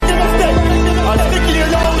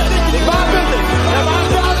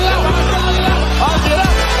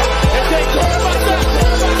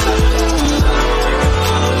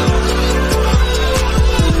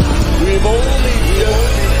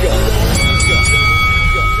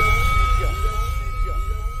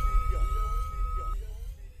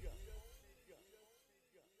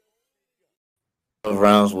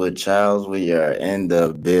Rounds with Chiles. We are in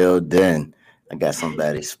the building. I got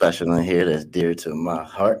somebody special in here that's dear to my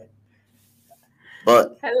heart.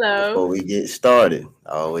 But Hello. before we get started,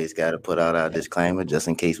 I always got to put out our disclaimer just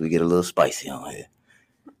in case we get a little spicy on here.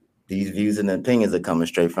 These views and opinions are coming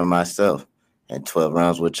straight from myself and 12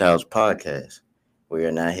 Rounds with Chiles podcast. We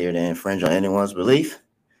are not here to infringe on anyone's belief.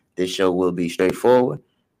 This show will be straightforward,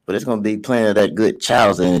 but it's going to be plenty of that good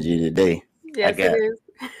Chiles energy today. I Yes, it got is.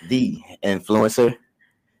 the influencer,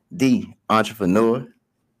 the entrepreneur,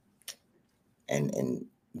 and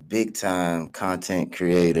big time content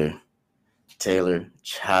creator Taylor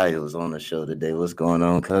Childs on the show today. What's going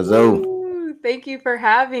on, Cuzzo? Woo! Thank you for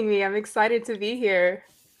having me. I'm excited to be here.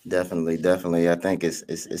 Definitely, definitely. I think it's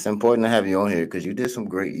important to have you on here because you did some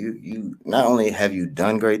great. You not only have you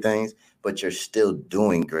done great things, but you're still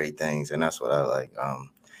doing great things, and that's what I like.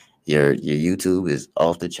 Your YouTube is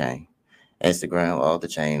off the chain, Instagram off the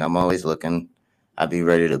chain. I'm always looking. I be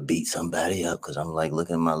ready to beat somebody up because I'm like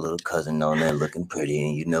looking at my little cousin on there looking pretty,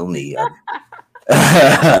 and you know me.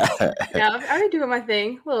 Yeah, I've been doing my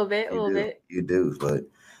thing a little bit, a You little do, bit. you do. But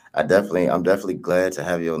I'm definitely glad to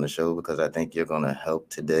have you on the show because I think you're gonna help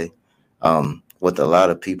today. With a lot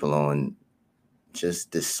of people on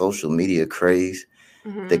just this social media craze,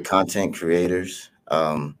 the Hmm. content creators,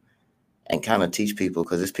 and kind of teach people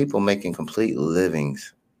because it's people making complete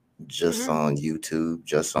livings just Hmm. on YouTube,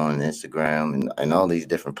 just on Instagram, and all these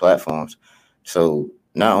different platforms. So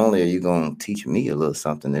not only are you gonna teach me a little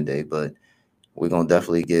something today, but we're gonna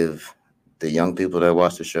definitely give the young people that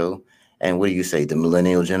watch the show, and what do you say, the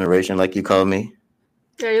millennial generation, like you call me?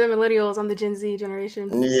 Yeah, you're the millennials. I'm the Gen Z generation.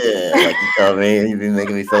 Yeah, like you call me. You be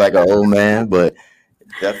making me feel like an old man, but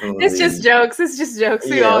It's just definitely, jokes. It's just jokes.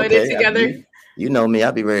 We yeah. all in it Okay, together. you know me.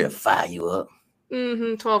 I'll be ready to fire you up.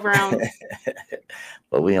 12 rounds.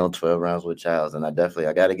 But we on 12 rounds with Childs, and I got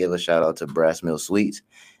to give a shout out to Brass Mill Sweets.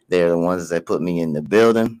 They're the ones that put me in the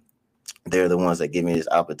building. They're the ones that give me this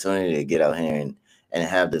opportunity to get out here and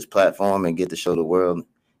have this platform and get to show the world,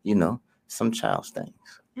 you know, some Child's things.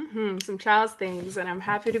 Some child's things, and I'm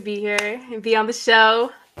happy to be here and be on the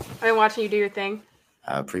show. I've been watching you do your thing.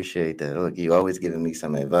 I appreciate that. Look, you always giving me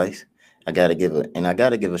some advice. I gotta give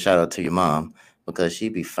a shout out to your mom because she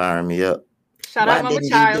be firing me up. Shout out, Why Mama didn't you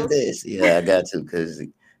do Childs. this? Yeah, I got to because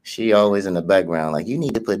she always in the background like you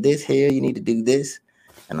need to put this here, you need to do this,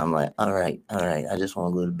 and I'm like, all right. I just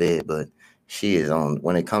want to go to bed, but she is on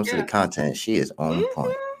when it comes to the Yeah. content. She is on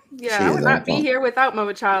point. Yeah, She I is would on not be point. here without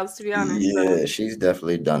Mama Childs, to be honest. So, Yeah, she's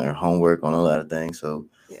definitely done her homework on a lot of things. So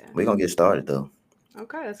yeah. we're gonna get started though.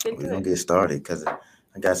 Okay, let's get We're into gonna it. get started because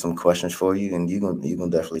I got some questions for you, and you gonna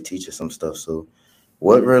definitely teach us some stuff. So,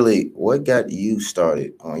 what got you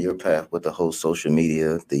started on your path with the whole social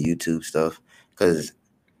media, the YouTube stuff? Because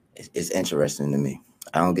it's interesting to me.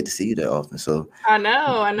 I don't get to see you that often, so I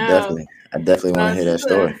know. I definitely want No, to hear this that is a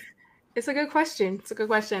story. it's a good question. It's a good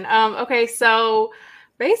question. Okay, so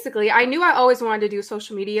basically, I knew I always wanted to do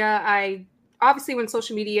social media. I obviously when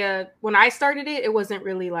I started it, it wasn't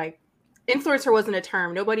really like influencer wasn't a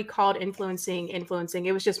term. Nobody called influencing.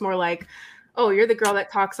 It was just more like, oh, you're the girl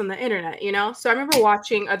that talks on the internet, you know? So I remember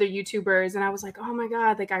watching other YouTubers and I was like, oh my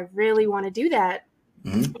God, like I really want to do that.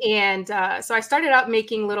 Hmm. And so I started out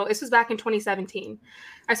making this was back in 2017.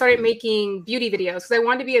 I started making beauty videos because I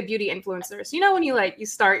wanted to be a beauty influencer. So, you know, when you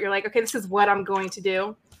start, you're like, okay, this is what I'm going to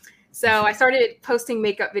do. So I started posting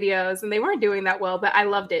makeup videos and they weren't doing that well, but I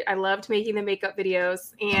loved it. I loved making the makeup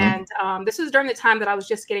videos. Hmm. And this was during the time that I was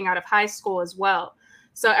just getting out of high school as well.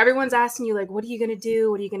 So everyone's asking you, like, what are you going to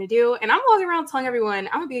do? What are you going to do? And I'm walking around telling everyone,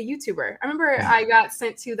 I'm going to be a YouTuber. I remember I got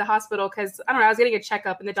sent to the hospital because, I don't know, I was getting a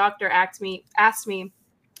checkup and the doctor asked me,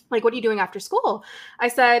 like, what are you doing after school? I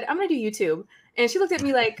said, I'm going to do YouTube. And she looked at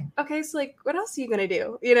me like, okay, so like, what else are you going to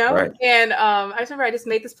do? You know? Right. And I just remember I just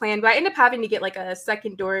made this plan, but I ended up having to get like a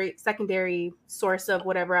secondary source of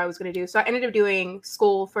whatever I was going to do. So I ended up doing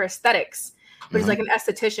school for aesthetics, but it's like Hmm. an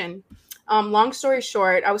esthetician. Long story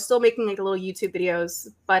short, I was still making like little YouTube videos,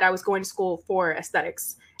 but I was going to school for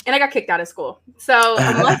aesthetics and I got kicked out of school. So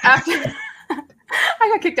a month after I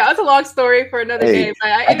got kicked out. It's a long story for another Hey, day,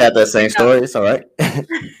 but I I ended up got that getting same kicked out. story. It's all right.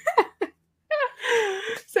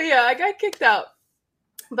 So yeah, I got kicked out.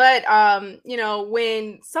 But you know,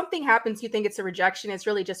 when something happens, you think it's a rejection. It's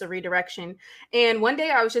really just a redirection. And one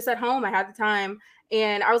day I was just at home. I had the time,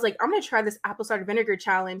 and I was like, I'm gonna try this apple cider vinegar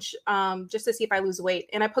challenge, just to see if I lose weight.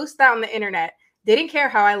 And I posted that on the internet. Didn't care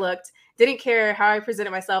how I looked. Didn't care how I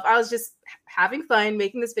presented myself. I was just having fun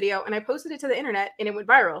making this video, and I posted it to the internet, and it went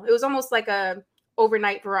viral. It was almost like a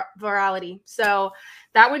overnight virality. So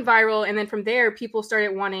that went viral, and then from there, people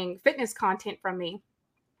started wanting fitness content from me.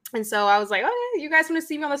 And so I was like, oh, yeah, you guys want to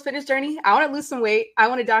see me on this fitness journey? I want to lose some weight. I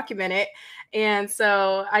want to document it. And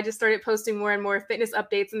so I just started posting more and more fitness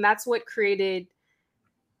updates. And that's what created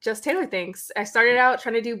Just Taylor Things. I started out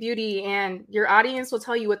trying to do beauty, and your audience will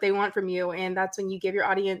tell you what they want from you. And that's when you give your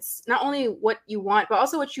audience not only what you want, but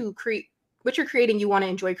also what you create, what you're creating, you want to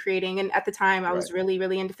enjoy creating. And at the time, I was really,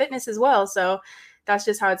 really into fitness as well. So that's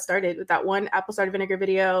just how it started, with that one apple cider vinegar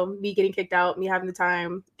video, me getting kicked out, me having the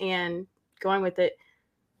time, and going with it.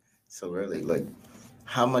 So really, like,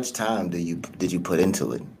 how much time did you put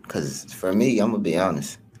into it? Because for me, I'm gonna be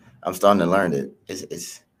honest, I'm starting to learn that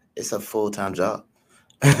it's a full-time job.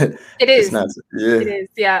 It It's is. not. It Yeah. is.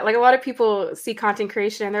 Yeah. Like, a lot of people see content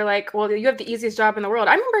creation and they're like, well, you have the easiest job in the world.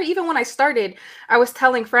 I remember even when I started, I was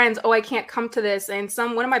telling friends, oh, I can't come to this. And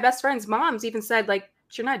one of my best friends' moms even said, like,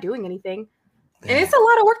 you're not doing anything. And Yeah. it's a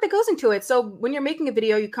lot of work that goes into it. So when you're making a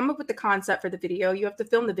video, you come up with the concept for the video, you have to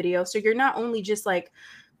film the video. So you're not only just like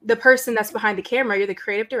the person that's behind the camera, you're the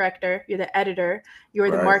creative director, you're the editor, you're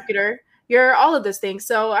the Right. marketer, you're all of those things.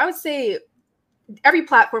 So I would say every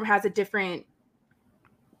platform has a different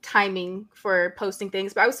timing for posting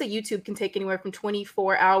things, but I would say YouTube can take anywhere from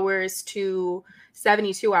 24 hours to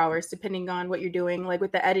 72 hours, depending on what you're doing, like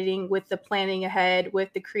with the editing, with the planning ahead,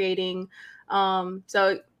 with the creating.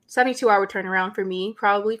 So 72-hour turnaround for me,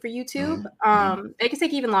 probably for YouTube. Hmm. It can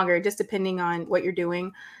take even longer, just depending on what you're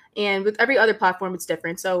doing. And with every other platform, it's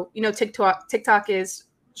different. So, TikTok is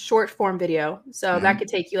short form video. So that Hmm. could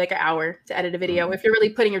take you like an hour to edit a video if you're really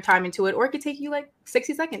putting your time into it, or it could take you like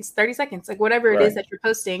 60 seconds, 30 seconds, like whatever it is Right. that you're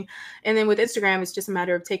posting. And then with Instagram, it's just a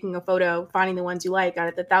matter of taking a photo, finding the ones you like out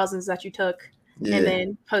of the thousands that you took, and Yeah.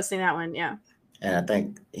 then posting that one. Yeah. And I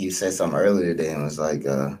think you said something earlier today, and it was like,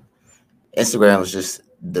 Instagram is just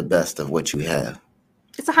the best of what you have.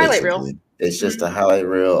 It's a highlight reel. Basically, it's just Mhm. a highlight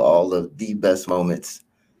reel, all of the best moments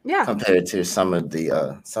Yeah. compared to some of the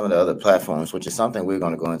other platforms, which is something we're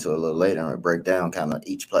going to go into a little later and break down kind of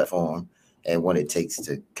each platform and what it takes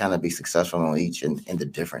to kind of be successful on each, and the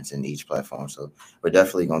difference in each platform. So we're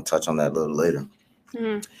definitely going to touch on that a little later.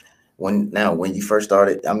 Mhm. When you first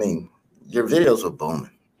started, I mean, your videos were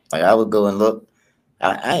booming. Like, I would go and look.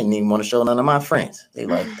 I didn't even want to show none of my friends. They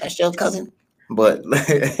like, that's your cousin. But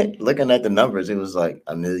looking at the numbers, it was like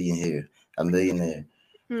a million here, a million there,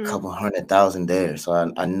 a Mhm. couple 100,000 there. So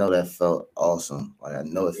I know that felt awesome. Like, I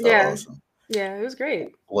know it felt Yeah. awesome. Yeah. It was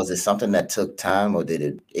great. Was it something that took time, or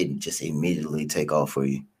did it just immediately take off for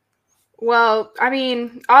you? Well, I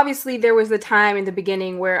mean, obviously there was the time in the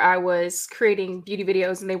beginning where I was creating beauty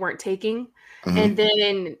videos and they weren't taking. And Hmm.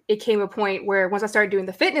 then it came a point where once I started doing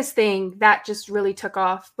the fitness thing, that just really took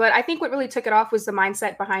off. But I think what really took it off was the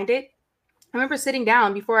mindset behind it. I remember sitting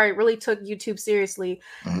down before I really took YouTube seriously,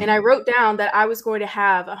 and Hmm. I wrote down that I was going to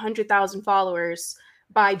have 100,000 followers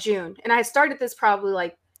by June. And I had started this probably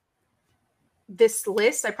like this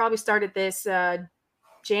list. I probably started this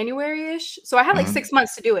January-ish. So I had like Hmm. 6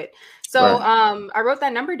 months to do it. So Right. I wrote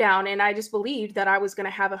that number down, and I just believed that I was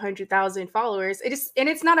gonna have 100,000 followers. And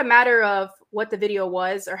it's not a matter of what the video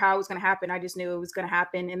was or how it was gonna happen. I just knew it was gonna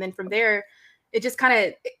happen. And then from there, it just kind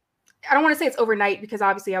of, I don't want to say it's overnight, because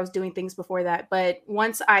obviously I was doing things before that. But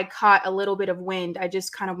once I caught a little bit of wind, I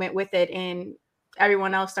just kind of went with it, and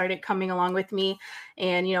everyone else started coming along with me,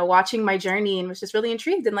 and watching my journey, and was just really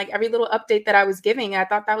intrigued, and like every little update that I was giving, I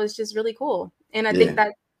thought that was just really cool. And I think Yeah.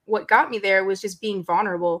 that what got me there was just being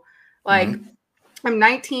vulnerable. Like, Hmm. I'm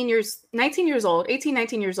 19 years old, 18,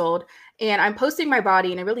 19 years old, and I'm posting my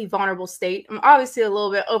body in a really vulnerable state. I'm obviously a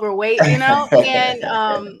little bit overweight, and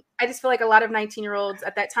I just feel like a lot of 19-year-olds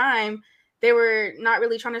at that time, they were not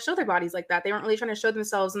really trying to show their bodies like that. They weren't really trying to show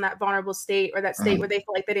themselves in that vulnerable state, or that state where they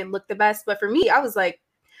feel like they didn't look the best. But for me, I was like,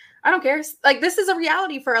 I don't care. Like, this is a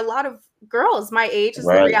reality for a lot of girls my age. This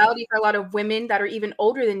is a Right. reality for a lot of women that are even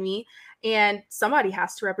older than me, and somebody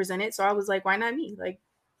has to represent it. So I was like, why not me? Like,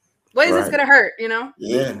 what is this Right. gonna hurt?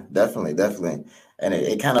 Yeah, definitely, definitely. And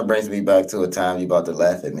it kind of brings me back to a time you about to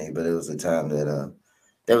laugh at me, but it was a time that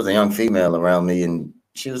there was a young female around me, and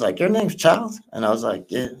she was like, "Your name's Chiles?" And I was like,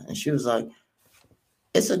 "Yeah." And she was like,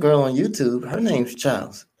 "It's a girl on YouTube. Her name's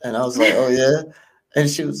Chiles." And I was like, "Oh yeah." And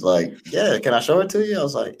she was like, "Yeah, can I show it to you?" I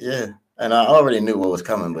was like, "Yeah." And I already knew what was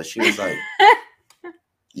coming, but she was like,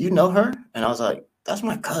 "You know her?" And I was like, "That's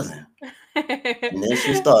my cousin." And then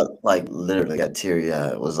she started, like, literally got teary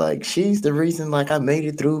eyed. Was like, she's the reason, like, I made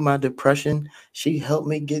it through my depression. She helped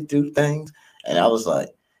me get through things. And I was like,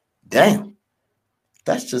 damn,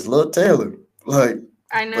 that's just little Taylor. Like,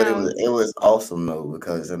 I but it know. was it was awesome though,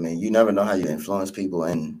 because I mean, you never know how you influence people,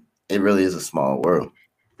 and it really is a small world,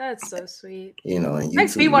 That's so sweet. and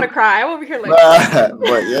Makes me YouTube. want to cry. I'm over here like,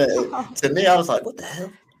 But yeah, to me, I was like, what the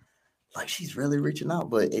hell? like she's really reaching out,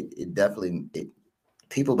 but it definitely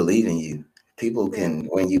people believe in you. People Yeah. can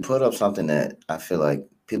when you put up something that I feel like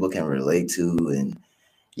people can relate to, and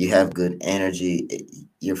you have good energy,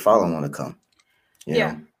 your following want to come. You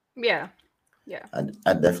Yeah. know, Yeah. Yeah.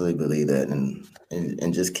 I definitely believe that,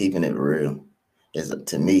 and just keeping it real is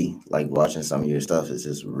to me like watching some of your stuff is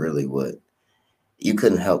just really what you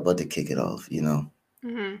couldn't help but to kick it off. Hmm.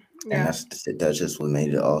 And Yeah. that's just what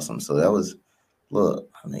made it awesome. So that was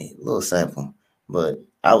a little sample, but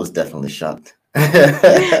I was definitely shocked.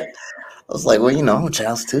 I was like, well, I'm a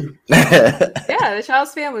Chiles too. Yeah, the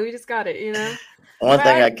Child's family. We just got it, you know. One But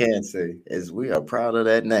thing I can say is we are proud of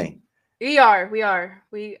that name. we are, we are,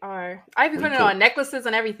 we are. I've been We putting it put, on necklaces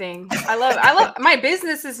and everything. I love my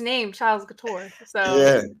business is named Child's Couture. So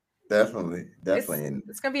yeah, definitely, it's definitely. And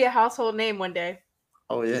it's gonna be a household name one day.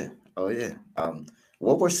 oh yeah, oh yeah.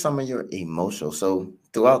 What were some of your emotional? So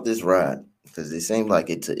throughout this ride, because it seemed like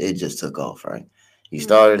it just took off, right? You Hmm.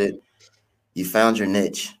 started it, you found your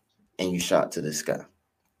niche, and you shot to the sky.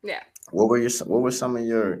 Yeah. What were some of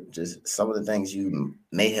your just some of the things you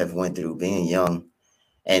may have went through being young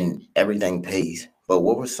and everything pays, but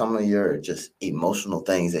what were some of your just emotional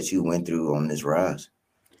things that you went through on this rise?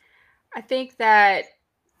 I think that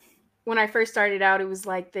when I first started out, it was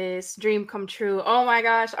like this dream come true. Oh my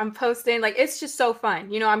gosh, I'm posting. Like, it's just so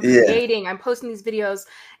fun. I'm Yeah, creating, I'm posting these videos.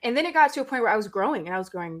 And then it got to a point where I was growing and I was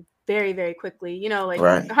growing very, very quickly. Like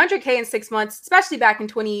right, 100K in 6 months, especially back in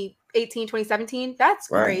 2018, 2017. That's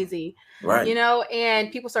right, crazy. right.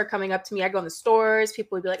 And people start coming up to me. I go in the stores,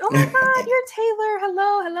 people would be like, oh my God, you're Taylor.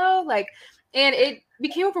 Hello, hello. Like, and it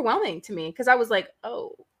became overwhelming to me because I was like,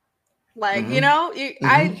 oh, like, Mm-hmm.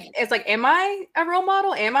 I Mm-hmm. it's like, am I a role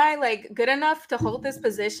model? Am I like good enough to hold this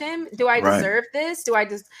position? Do I Right. deserve this? Do I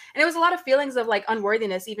just and it was a lot of feelings of like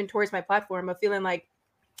unworthiness even towards my platform, of feeling like,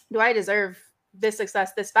 do I deserve this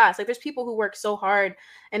success this fast? Like, there's people who work so hard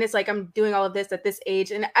and it's like I'm doing all of this at this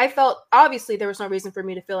age. And I felt, obviously there was no reason for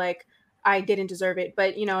me to feel like I didn't deserve it.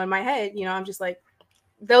 But in my head, I'm just like,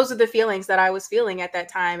 those are the feelings that I was feeling at that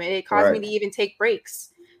time, and it caused me Right. to even take breaks.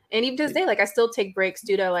 And even to this day, like, I still take breaks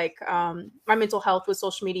due to like my mental health with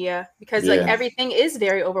social media, because like Yeah. everything is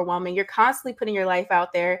very overwhelming. You're constantly putting your life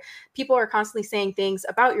out there. People are constantly saying things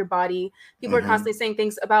about your body. People are Mm-hmm. constantly saying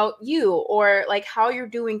things about you, or like how you're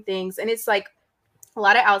doing things, and it's like a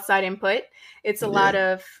lot of outside input. It's a lot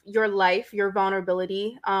Yeah. of your life, your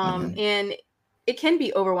vulnerability, Mm-hmm. and it can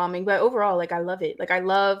be overwhelming. But overall, like, I love it. Like, I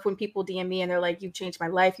love when people DM me and they're like, you've changed my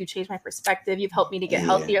life, you changed my perspective, you've helped me to get Yeah.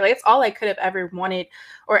 healthier. Like, it's all I could have ever wanted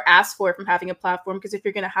or asked for from having a platform, because if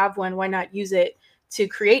you're going to have one, why not use it to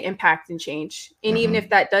create impact and change? And even Mm-hmm. if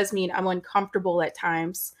that does mean I'm uncomfortable at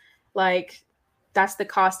times, like, that's the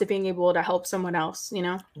cost of being able to help someone else.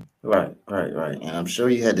 Right. Right. Right. And I'm sure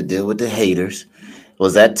you had to deal with the haters.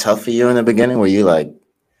 Was that tough for you in the beginning? Were you like, I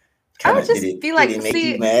kind would of, just be did like, it make you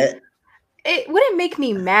see, mad? it wouldn't make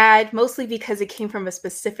me mad, mostly because it came from a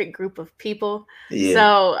specific group of people. Yeah.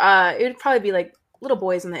 So it would probably be like little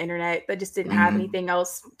boys on the internet that just didn't have Mm-hmm. anything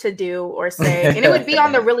else to do or say. And it would be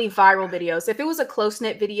on the really viral videos. If it was a close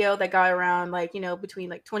knit video that got around, like, between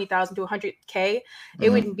like 20,000 to 100K, it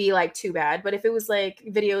Mm-hmm. wouldn't be like too bad. But if it was like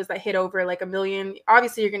videos that hit over like a million,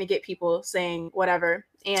 obviously you're going to get people saying whatever.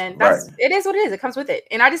 And Right. it is what it is. It comes with it.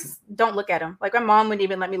 And I just don't look at them. Like, my mom wouldn't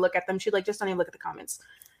even let me look at them. She'd like, just don't even look at the comments.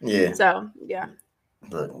 Yeah. So yeah.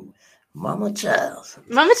 But Mama Childs,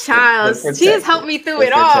 Mama the Childs, she has helped protector, me through the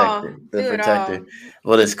it all. protector, the Through it protector. all.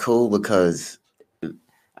 Well, it's cool because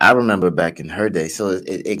I remember back in her day, so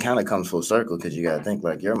it kind of comes full circle because you got to think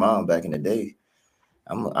like your mom back in the day.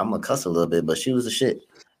 I'm a cuss a little bit, but she was the shit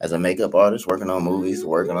as a makeup artist, working on movies, Mhm.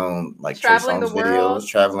 working on like Trey Traveling the Songz videos, world.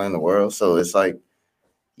 traveling the world. So it's like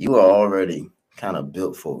you were already kind of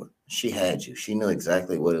built for it. She had you. She knew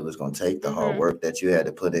exactly what it was going to take, the hard Hmm. work that you had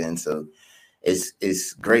to put in. So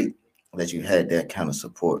it's great that you had that kind of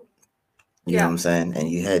support. You know what Yeah. I'm saying? And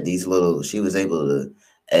you had these little. She was able to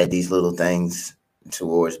add these little things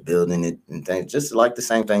towards building it and things, just like the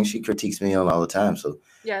same thing she critiques me on all the time. So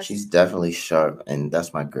she's Yes. definitely sharp, and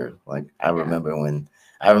that's my girl. Like Yeah. I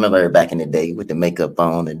remember her back in the day with the makeup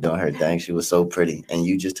on and doing her thing. She was so pretty, and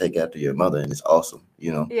you just take after your mother, and it's awesome.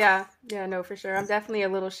 You know. Yeah. Yeah. No, for sure. I'm definitely a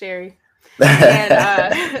little Sherry. And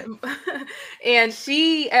and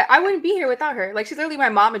I wouldn't be here without her. Like, she's literally my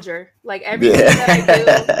momager. Like, everything that I do,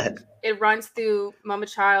 Yeah. it runs through Mama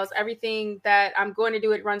Childs. Everything that I'm going to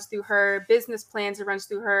do, it runs through her. Business plans, it runs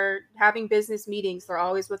through her. Having business meetings, they're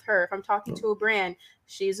always with her. If I'm talking to a brand,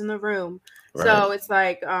 she's in the room. Right. So it's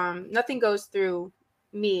like, nothing goes through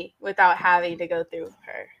me without having to go through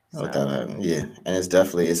her. So Without having, yeah, and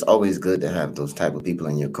it's always good to have those type of people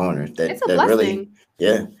in your corner it's that a that really, blessing.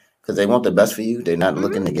 yeah, because they want the best for you. They're not Mhm.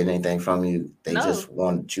 looking to get anything from you. They No. just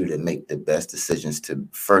want you to make the best decisions to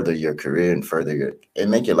further your career and further your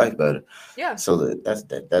and make your life better. Yeah. So that's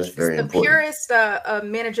It's very the important. purest a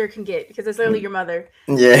manager can get because it's literally your mother.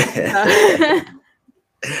 Yeah. Uh,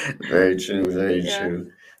 Very true, very yeah.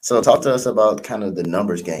 true. So talk to us about kind of the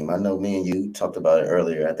numbers game. I know me and you talked about it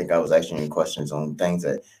earlier. I think I was asking you questions on things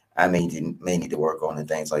that I may need to work on and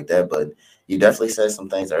things like that. But you definitely said some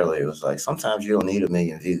things earlier. It was like sometimes you don't need 1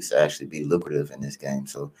 million views to actually be lucrative in this game.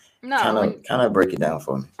 So No. When kind of break it down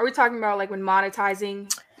for me. are we talking about like when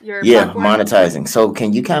monetizing your Yeah, platform? monetizing. So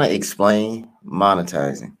can you kind of explain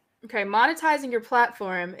monetizing? Okay, monetizing your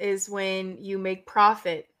platform is when you make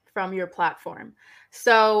profit from your platform.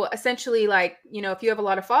 So essentially, like, if you have a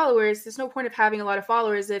lot of followers, there's no point of having a lot of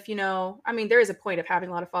followers if, I mean, there is a point of having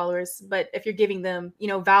a lot of followers, but if you're giving them,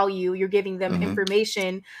 value, you're giving them Mm-hmm.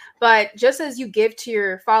 information. But just as you give to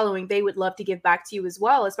your following, they would love to give back to you as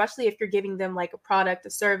well, especially if you're giving them like a product, a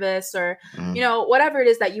service, or Mm-hmm. whatever it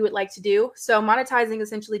is that you would like to do. So monetizing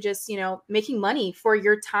essentially just, making money for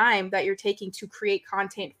your time that you're taking to create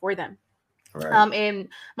content for them. Right. And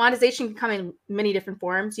monetization can come in many different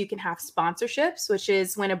forms. You can have sponsorships, which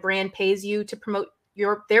is when a brand pays you to promote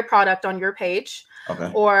their product on your page,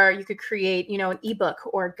 Okay. or you could create, an ebook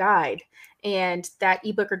or a guide. And that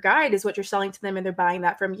ebook or guide is what you're selling to them, and they're buying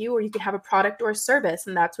that from you. Or you could have a product or a service,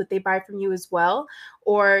 and that's what they buy from you as well.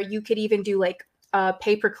 Or you could even do like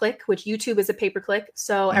pay per click, which YouTube is a pay per click.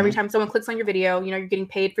 So every Mm-hmm. time someone clicks on your video, you're getting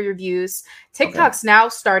paid for your views. Okay. TikTok's now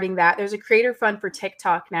starting that. There's a creator fund for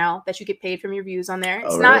TikTok now that you get paid from your views on there.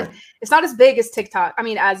 Oh, really? It's not as big as TikTok. I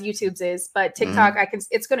mean, as YouTube's is, but TikTok, Mm-hmm.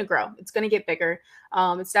 it's going to grow. It's going to get bigger.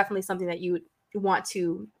 It's definitely something that you would want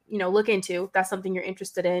to, look into if that's something you're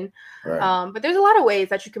interested in. Right. But there's a lot of ways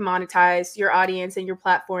that you can monetize your audience and your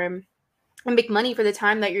platform and make money for the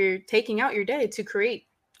time that you're taking out your day to create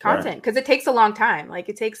content, because it takes a long time. Like,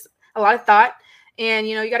 it takes a lot of thought, and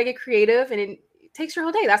you got to get creative, and it takes your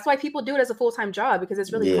whole day. That's why people do it as a full-time job, because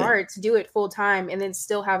it's really Yeah. hard to do it full-time and then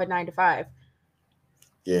still have a 9 to 5.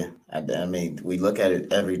 Yeah, I mean, we look at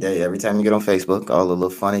it every day. Every time you get on Facebook, all the little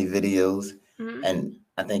funny videos, Mm-hmm. and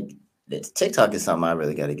I think that TikTok is something I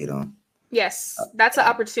really got to get on. Yes, that's an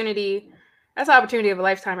opportunity. That's an opportunity of a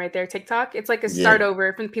lifetime right there. TikTok. It's like a Yeah. start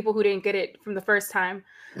over from the people who didn't get it from the first time.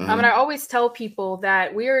 And I Mm-hmm. always tell people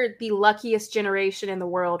that we're the luckiest generation in the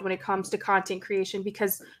world when it comes to content creation,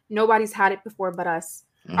 because nobody's had it before but us.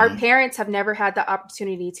 Our Mm-hmm. parents have never had the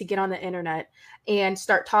opportunity to get on the internet and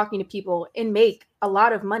start talking to people and make a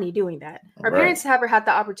lot of money doing that. Our Right. parents never had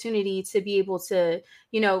the opportunity to be able to,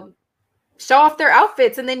 show off their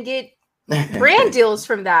outfits and then get brand deals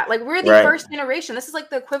from that. Like, we're the Right. first generation. This is like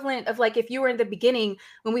the equivalent of like if you were in the beginning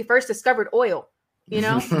when we first discovered oil.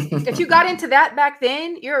 If you got into that back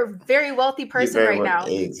then, you're a very wealthy You're person very right well,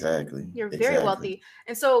 now. exactly. You're very Exactly. wealthy.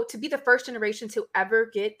 And so to be the first generation to ever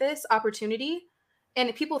get this opportunity,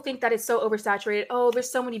 and people think that it's so oversaturated. Oh, there's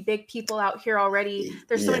so many big people out here already.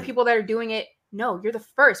 There's so many Yeah. people that are doing it. No, you're the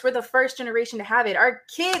first. We're the first generation to have it. Our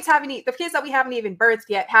kids the kids that we haven't even birthed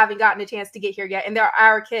yet haven't gotten a chance to get here yet, and they're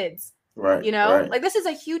our kids. Right. Right. Like, this is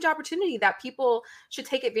a huge opportunity that people should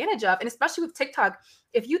take advantage of. And especially with TikTok,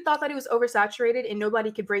 if you thought that it was oversaturated and nobody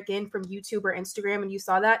could break in from YouTube or Instagram, and you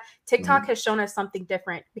saw that, TikTok has shown us something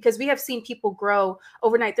different, because we have seen people grow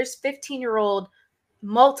overnight. There's 15-year-old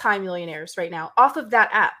multimillionaires right now off of that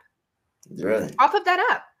app. Really. Off of that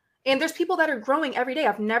app. And there's people that are growing every day.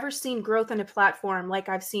 I've never seen growth on a platform like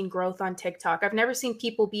I've seen growth on TikTok. I've never seen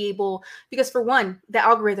people be able, because for one, the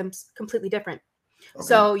algorithm's completely different. Okay.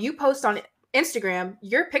 So you post on Instagram,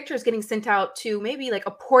 your picture is getting sent out to maybe like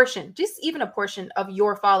a portion, just even a portion of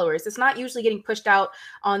your followers. It's not usually getting pushed out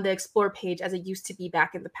on the Explore page as it used to be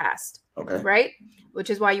back in the past. Okay. Right?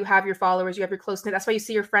 Which is why you have your followers, you have your close knit. That's why you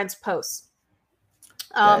see your friends post.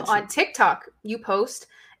 Gotcha. On TikTok, you post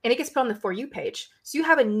and it gets put on the For You page. So you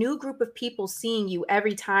have a new group of people seeing you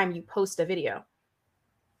every time you post a video.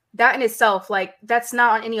 That in itself, like, that's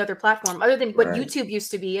not on any other platform other than what Right. YouTube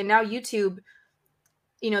used to be. And now YouTube,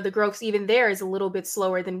 the growth even there is a little bit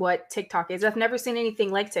slower than what TikTok is. I've never seen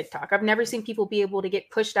anything like TikTok. I've never seen people be able to get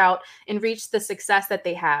pushed out and reach the success that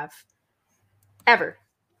they have ever.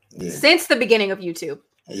 Yeah. Since the beginning of YouTube.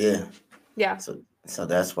 Yeah. Yeah. So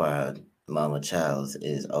that's why Mama Chiles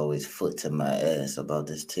is always foot to my ass about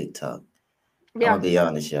this TikTok. Yeah. I'm gonna be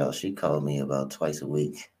honest, y'all. She called me about twice a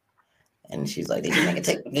week, and she's like, "Did you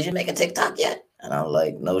make a TikTok yet?" And I'm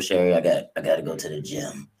like, "No, Sherry, I got to go to the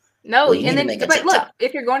gym." No, Well, you and need to then, make a but look, TikTok.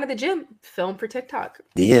 if you're going to the gym, film for TikTok.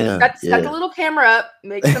 Yeah. Got Yeah. the little camera up,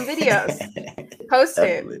 make some videos, post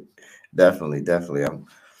it. Definitely.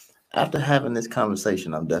 after having this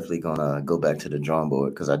conversation, I'm definitely gonna go back to the drawing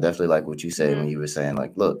board because I definitely like what you said when Mhm. you were saying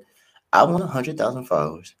like, look, I want 100,000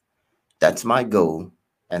 followers. That's my goal,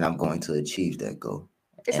 and I'm going to achieve that goal.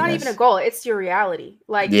 It's And not even a that's goal, it's your reality.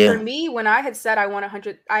 Like for yeah. me, when I had said I want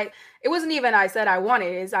 100, it wasn't even I said I want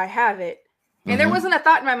it, is I have it. And there Mm-hmm. wasn't a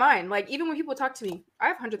thought in my mind. Like even when people talk to me, I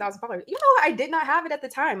have 100,000 followers. Even though I did not have it at the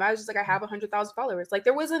time, I was just like, I have 100,000 followers. Like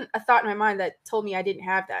there wasn't a thought in my mind that told me I didn't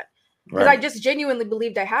have that, because I Right. just genuinely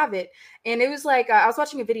believed I have it. And it was like I was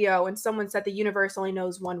watching a video and someone said the universe only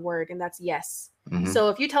knows one word, and that's yes. Mm-hmm. So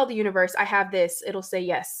if you tell the universe I have this, it'll say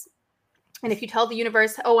yes. And if you tell the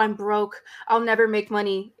universe, oh, I'm broke, I'll never make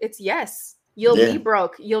money, it's yes. You'll be Yeah.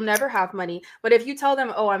 broke, you'll never have money. But if you tell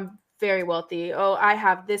them, oh, I'm very wealthy, oh, I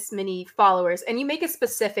have this many followers, and you make it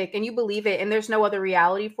specific and you believe it, and there's no other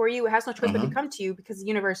reality for you, it has no choice but to Mm-hmm. come to you because the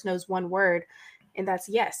universe knows one word, and that's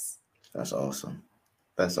yes. That's awesome.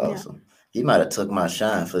 That's Yeah. awesome. You might have took my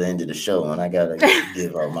shine for the end of the show, and I gotta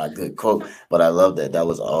give out my good quote. But I love that. That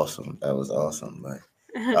was awesome. That was awesome. But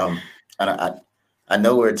and I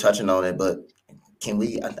know we're touching on it, but can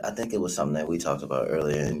we? I think it was something that we talked about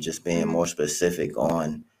earlier, and just being Mhm. more specific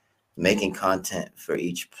on making content for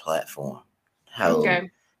each platform. How Okay.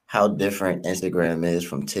 how different Instagram is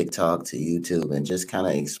from TikTok to YouTube, and just kind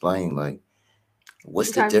of explain like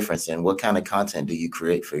what's the Okay. difference and what kind of content do you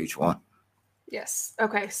create for each one? Yes.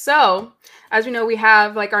 Okay. So, as we know, we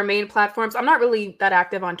have like our main platforms. I'm not really that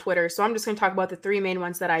active on Twitter, so I'm just going to talk about the three main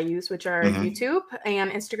ones that I use, which are Mm-hmm. YouTube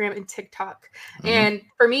and Instagram and TikTok. Mm-hmm. And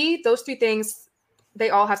for me, those three things,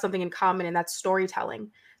 they all have something in common, and that's storytelling.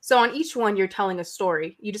 So, on each one, you're telling a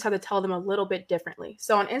story. You just have to tell them a little bit differently.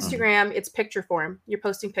 So, on Mm-hmm. Instagram, it's picture form. You're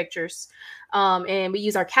posting pictures. And we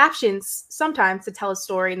use our captions sometimes to tell a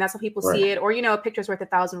story, and that's how people Right. see it. Or a picture's worth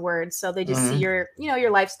 1,000 words, so they just see Mm-hmm. your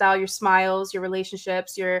lifestyle, your smiles, your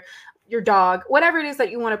relationships, your dog, whatever it is that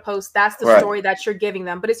you want to post. That's the Right. story that you're giving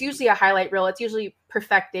them. But it's usually a highlight reel. It's usually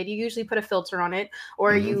perfected. You usually put a filter on it,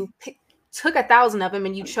 or Mm-hmm. you took 1,000 of them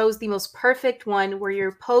and you chose the most perfect one where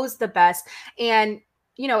you're posed the best. And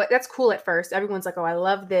that's cool at first. Everyone's like, oh, I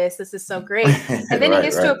love this, this is so great. And then it Right.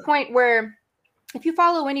 gets to Right. a point where if you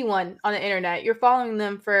follow anyone on the internet, you're following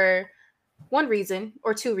them for one reason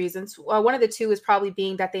or two reasons. One of the two is probably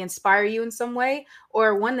being that they inspire you in some way,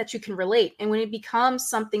 or one that you can relate. And when it becomes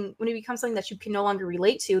something that you can no longer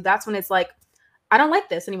relate to, that's when it's like, I don't like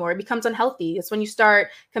this anymore. It becomes unhealthy. It's when you start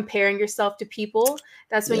comparing yourself to people.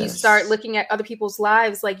 That's when you start Yes. looking at other people's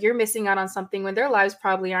lives like you're missing out on something when their lives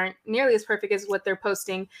probably aren't nearly as perfect as what they're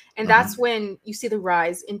posting. And Mm-hmm. that's when you see the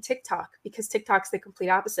rise in TikTok, because TikTok's the complete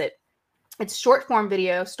opposite. It's short form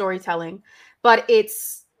video storytelling, but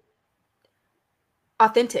it's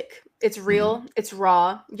authentic. It's Mm-hmm. real. It's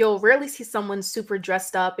raw. You'll rarely see someone super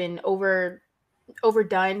dressed up and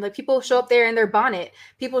overdone. Like people show up there in their bonnet.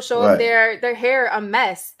 People show up Right. there, their hair a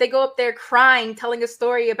mess. They go up there crying, telling a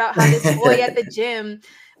story about how this boy at the gym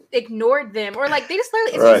ignored them, or like they just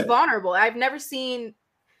literally, it's just Right. vulnerable. I've never seen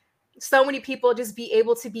so many people just be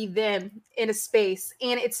able to be them in a space,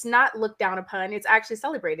 and it's not looked down upon. It's actually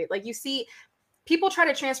celebrated. Like you see people try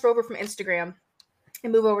to transfer over from Instagram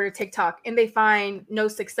and move over to TikTok, and they find no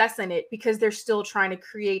success in it because they're still trying to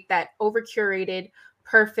create that over curated,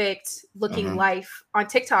 perfect looking Mm-hmm. life on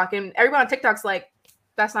TikTok. And everyone on TikTok's like,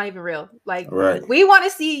 that's not even real. Like, Right. we want to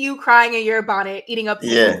see you crying in your bonnet, eating up food.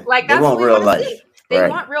 Yeah. Like, They that's what want we real want to see. life. They Right.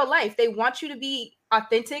 want real life. They want you to be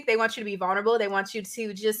authentic. They want you to be vulnerable. They want you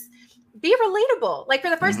to just be relatable. Like, for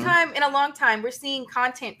the first Mm-hmm. time in a long time, we're seeing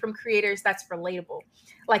content from creators that's relatable.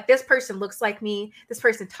 Like, this person looks like me, this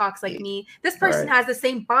person talks like me, this person Right. has the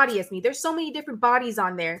same body as me. There's so many different bodies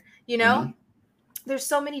on there, Mm-hmm. there's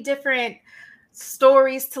so many different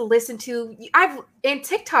stories to listen to. I've in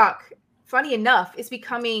TikTok, funny enough, is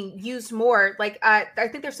becoming used more. Like I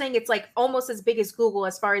think they're saying it's like almost as big as Google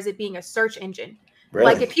as far as it being a search engine.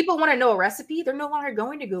 Like Really? if people want to know a recipe, they're no longer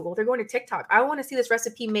going to Google. They're going to TikTok. I want to see this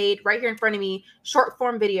recipe made right here in front of me, short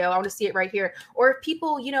form video. I want to see it right here. Or if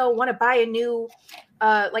people, want to buy a new,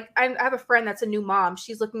 like I have a friend that's a new mom.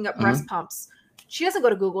 She's looking up breast Mm-hmm. pumps. She doesn't go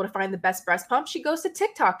to Google to find the best breast pump. She goes to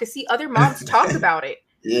TikTok to see other moms talk about it.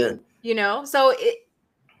 Yeah. So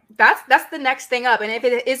that's the next thing up, and if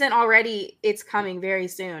it isn't already, it's coming very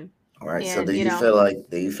soon. All right. So And do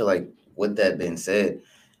you feel like with that being said,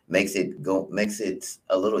 makes it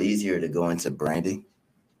a little easier to go into branding?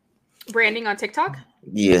 branding on TikTok,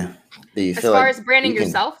 Yeah. Do you as feel far like as branding you can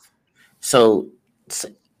yourself. so s-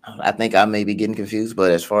 I think I may be getting confused,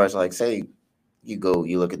 but as far as like say you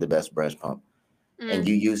look at the best breast pump and Mm,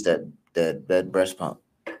 you use that breast pump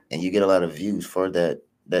and you get a lot of views for that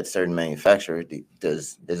certain manufacturer,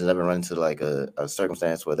 does it ever run into like a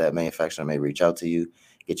circumstance where that manufacturer may reach out to you,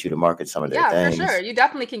 get you to market some of their Yeah, for sure. things. You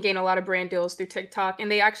definitely can gain a lot of brand deals through TikTok, and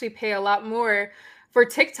they actually pay a lot more for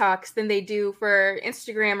TikToks than they do for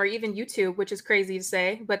Instagram or even YouTube, which is crazy to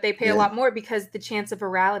say, but they pay a Yeah. lot more because the chance of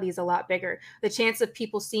virality is a lot bigger. The chance of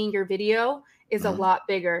people seeing your video is a Hmm. lot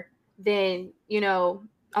bigger than,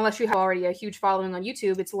 unless you have already a huge following on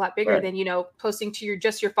YouTube, it's a lot bigger Right. than, posting to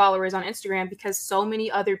your followers on Instagram, because so many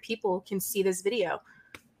other people can see this video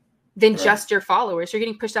than Right. just your followers. You're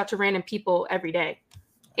getting pushed out to random people every day.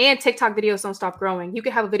 And TikTok videos don't stop growing. You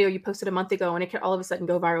could have a video you posted a month ago and it could all of a sudden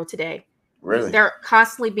go viral today. Really. They're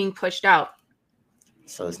constantly being pushed out.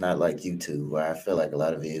 So it's not like YouTube, where I feel like a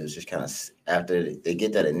lot of videos just kind of after they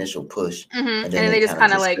get that initial push, Mm-hmm. and And then then they they just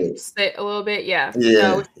kind of kind of just like sit. sit a little bit. Yeah. No,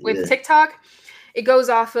 Yeah. with Yeah. TikTok, it goes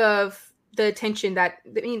off of the attention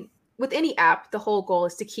with any app, the whole goal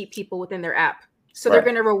is to keep people within their app. So they're Right.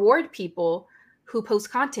 going to reward people who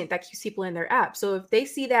post content that keeps people in their app. So if they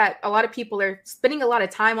see that a lot of people are spending a lot of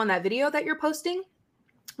time on that video that you're posting,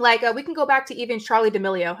 like we can go back to even Charlie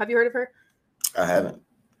D'Amelio. Have you heard of her? I haven't.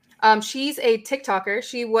 She's a TikToker.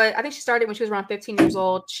 I think she started when she was around 15 years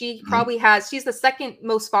old. She Mhm. she's the second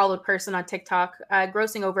most followed person on TikTok,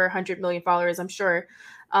 grossing over 100 million followers, I'm sure,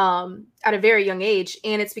 at a very young age.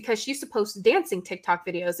 And it's because she used to post dancing TikTok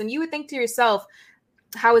videos. And you would think to yourself,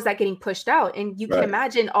 how is that getting pushed out? And you can Right.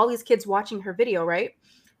 imagine all these kids watching her video, right?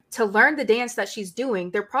 To learn the dance that she's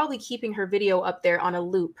doing, they're probably keeping her video up there on a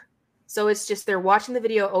loop. So it's just they're watching the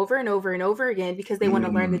video over and over and over again because they want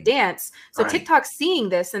to learn the Mm. dance. So Right. TikTok's seeing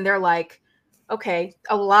this and they're like, okay,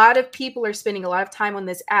 a lot of people are spending a lot of time on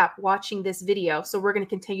this app watching this video. So we're going to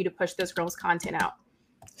continue to push this girl's content out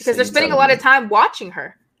So because they're you spending a telling lot me? of time watching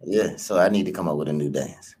her. Yeah. So I need to come up with a new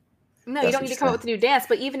dance. No, you That's don't what need to you're come up saying. with a new dance,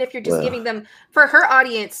 but even if you're just Well. giving them, for her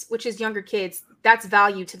audience, which is younger kids, that's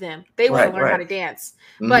value to them. They want to Right. learn how Right. to dance.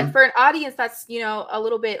 But Mm-hmm. for an audience that's, a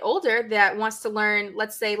little bit older that wants to learn,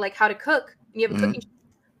 let's say, like how to cook, and you have a cooking, Mm-hmm.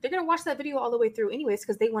 they're going to watch that video all the way through anyways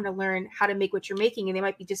because they want to learn how to make what you're making, and they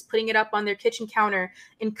might be just putting it up on their kitchen counter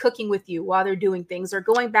and cooking with you while they're doing things, or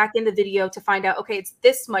going back in the video to find out, okay, it's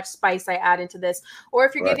this much spice I add into this. Or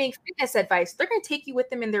if you're Right. giving fitness advice, they're going to take you with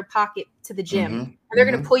them in their pocket to the gym, Mm-hmm. and they're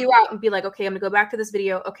going to Mm-hmm. pull you out and be like, okay, I'm going to go back to this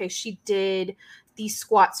video. Okay, she did these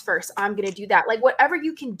squats first, I'm going to do that. Like whatever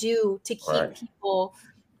you can do to keep Right. people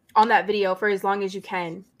on that video for as long as you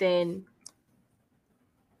can, then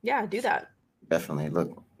yeah, do that. Definitely.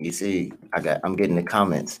 Look, you see, I'm getting the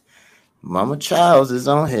comments. Mama Chiles is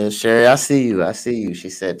on here. Sherry, I see you. I see you. She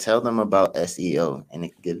said, tell them about SEO and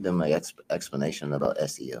give them an explanation about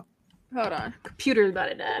SEO. Hold on. Computer's about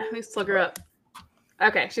to die. Let me plug her up.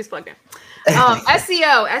 Okay, she's plugged in.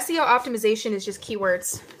 SEO optimization is just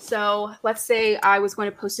keywords. So let's say I was going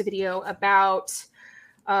to post a video about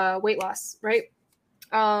weight loss, right?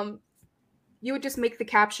 You would just make the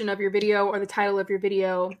caption of your video or the title of your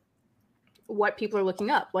video what people are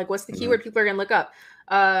looking up. Like, what's the keyword people are going to look up?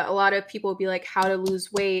 A lot of people will be like, how to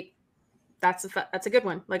lose weight. That's a good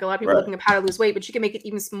one. Like a lot of people Right. looking up how to lose weight, but you can make it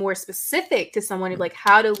even more specific to someone, like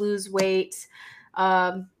how to lose weight,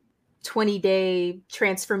 20-day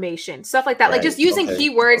transformation, stuff like that. Right. Like just using Okay.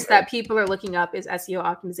 keywords that people are looking up is SEO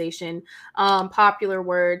optimization, popular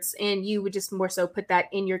words. And you would just more so put that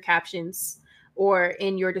in your captions or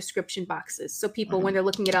in your description boxes. So people, when they're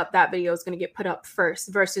looking it up, that video is going to get put up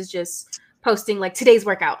first versus just posting like today's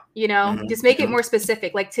workout, just make it more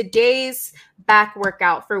specific, like today's back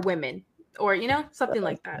workout for women, or something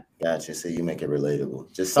like that. Gotcha. So you make it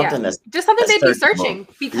relatable. Just something that's they'd be searching,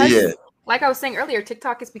 because like I was saying earlier,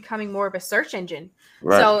 TikTok is becoming more of a search engine.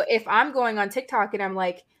 Right. So if I'm going on TikTok and I'm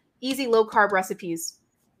like easy low carb recipes,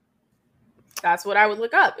 that's what I would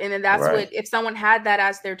look up. And then that's what, if someone had that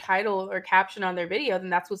as their title or caption on their video, then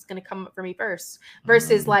that's what's going to come up for me first,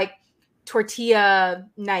 versus like tortilla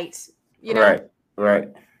night, Right.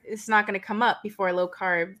 It's not going to come up before low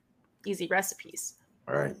carb, easy recipes.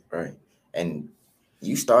 Right. And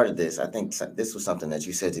you started this. I think this was something that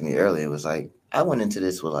you said to me earlier. It was like, I went into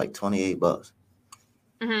this with like $28.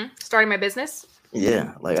 Starting my business.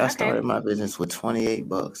 Yeah. Like I started my business with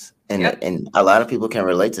 $28. And a lot of people can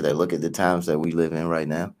relate to that. Look at the times that we live in right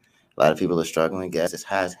now. A lot of people are struggling. Gas is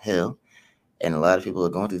high as hell. And a lot of people are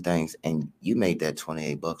going through things. And you made that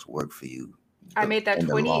 $28 work for you. I made that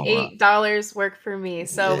 $28 work for me.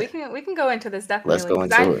 So we can go into this definitely. Let's go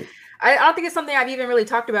into it. I don't think it's something I've even really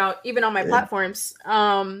talked about, even on my platforms.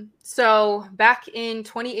 So back in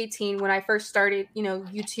 2018, when I first started,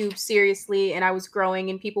 YouTube seriously, and I was growing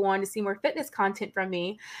and people wanted to see more fitness content from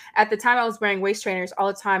me. At the time, I was wearing waist trainers all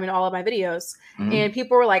the time in all of my videos. And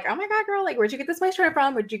people were like, oh my God, girl, like, where'd you get this waist trainer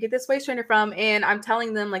from? Where'd you get this waist trainer from? And I'm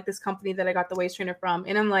telling them like this company that I got the waist trainer from.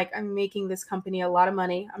 And I'm like, I'm making this company a lot of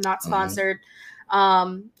money. I'm not sponsored.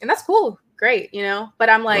 And that's cool. Great, you know, but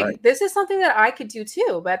I'm like, Right. this is something that I could do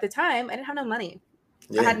too. But at the time, I didn't have no money.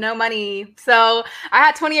 I Yeah. had no money. So I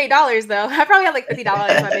had $28 though. I probably had like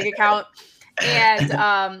 $50 in my bank account. And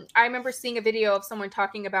I remember seeing a video of someone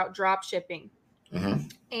talking about drop shipping. Mm-hmm.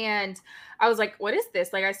 And I was like, what is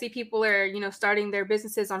this? Like, I see people are, you know, starting their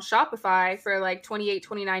businesses on Shopify for like $28,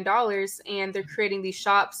 $29, and they're creating these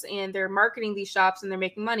shops and they're marketing these shops and they're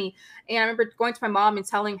making money. And I remember going to my mom and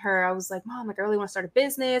telling her, I was like, Mom, like, I really want to start a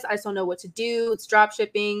business. I just don't know what to do. It's drop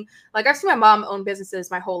shipping. Like, I've seen my mom own businesses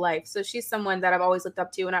my whole life. So she's someone that I've always looked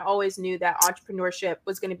up to. And I always knew that entrepreneurship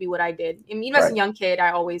was going to be what I did. I mean, even as a Right. young kid, I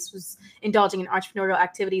always was indulging in entrepreneurial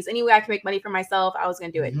activities. Any way I could make money for myself, I was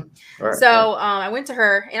going to do it. Mm-hmm. Right. So I went to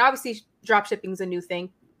her, and obviously drop shipping is a new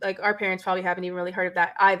thing. Like, our parents probably haven't even really heard of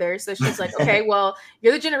that either. So she's like, okay, well,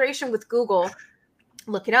 you're the generation with Google.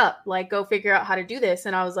 Look it up. Like, go figure out how to do this.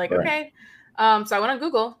 And I was like, Right. okay. So I went on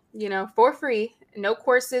Google, you know, for free. No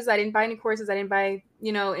courses. I didn't buy any courses. I didn't buy,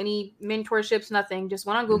 you know, any mentorships, nothing. Just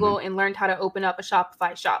went on Mm-hmm. Google and learned how to open up a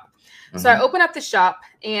Shopify shop. So I Mm-hmm. opened up the shop,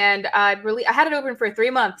 and I had it open for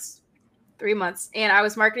 3 months. 3 months. And I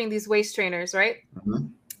was marketing these waist trainers, right? Mm-hmm.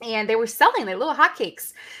 And they were selling like little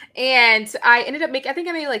hotcakes. And I ended up making, I think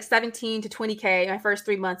I made like 17 to 20K my first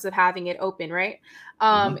 3 months of having it open, right?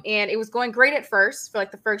 Mm-hmm. And it was going great at first for like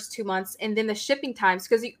the first 2 months. And then the shipping times,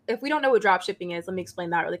 because if we don't know what drop shipping is, let me explain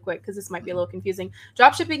that really quick, because this might be a little confusing.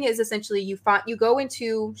 Drop shipping is essentially you go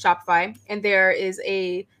into Shopify, and there is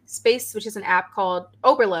a space, which is an app called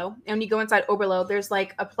Oberlo. And when you go inside Oberlo, there's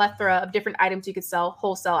like a plethora of different items you could sell,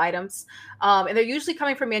 wholesale items. And they're usually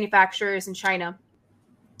coming from manufacturers in China.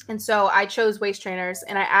 And so I chose waist trainers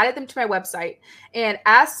and I added them to my website. And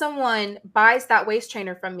as someone buys that waist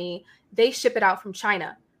trainer from me, they ship it out from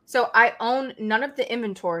China. So I own none of the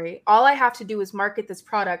inventory. All I have to do is market this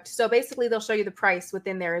product. So basically, they'll show you the price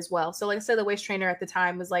within there as well. So like I said, the waist trainer at the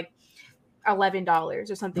time was like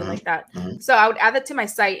 $11 or something like that. Mm-hmm. So I would add that to my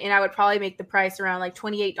site, and I would probably make the price around like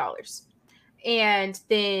 $28. And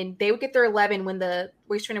then they would get their 11 when the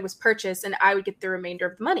waist trainer was purchased, and I would get the remainder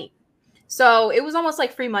of the money. So it was almost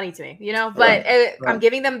like free money to me, you know, but Right. I'm Right.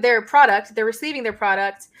 giving them their product, they're receiving their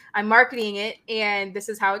product, I'm marketing it, and this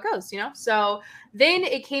is how it goes, you know? So then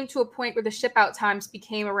it came to a point where the ship out times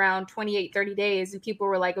became around 28, 30 days, and people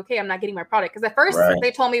were like, okay, I'm not getting my product. Because at first Right.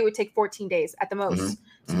 they told me it would take 14 days at the Mm-hmm. most.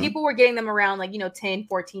 So Mm-hmm. people were getting them around like, you know, 10,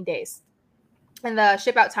 14 days. And the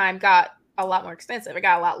ship out time got a lot more expensive. It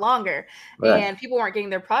got a lot longer. Right. And people weren't getting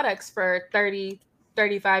their products for 30,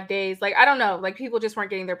 35 days. Like, I don't know, like people just weren't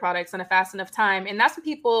getting their products in a fast enough time. And that's when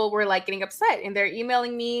people were like getting upset, and they're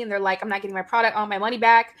emailing me and they're like, I'm not getting my product, I want my money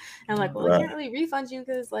back. And I'm like, well, I Right. can't really refund you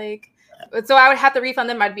because like, so I would have to refund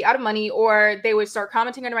them. I'd be out of money, or they would start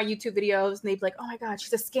commenting under my YouTube videos and they'd be like, oh my God,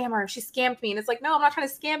 she's a scammer. She scammed me. And it's like, no, I'm not trying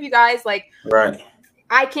to scam you guys. Like, Right.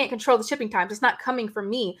 I can't control the shipping times. It's not coming from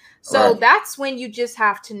me. So Right. that's when you just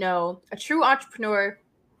have to know, a true entrepreneur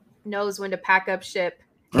knows when to pack up ship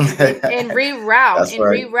and reroute That's and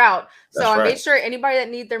right. reroute. So That's I made right. sure anybody that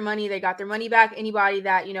needed their money, they got their money back. Anybody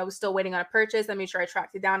that, you know, was still waiting on a purchase, I made sure I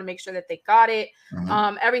tracked it down to make sure that they got it.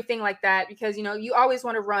 Mm-hmm. Everything like that, because, you know, you always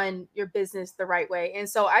want to run your business the right way. And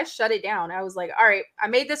so I shut it down. I was like, all right, I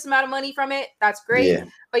made this amount of money from it. That's great. Yeah.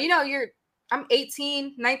 But, you know, I'm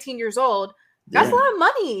 18, 19 years old. That's a Yeah. lot of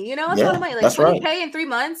money, you know, that's a lot Yeah. of money. Like That's right. 20K in 3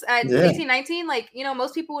 months at Yeah. 18, 19, like, you know,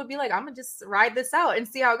 most people would be like, I'm gonna just ride this out and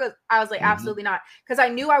see how it goes. I was like, Mm-hmm. absolutely not. Because I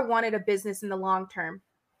knew I wanted a business in the long term.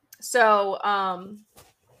 So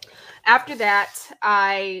after that,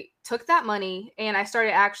 I took that money and I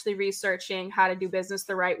started actually researching how to do business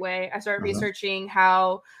the right way. I started Mm-hmm. researching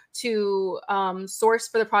how to source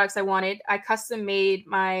for the products I wanted. I custom made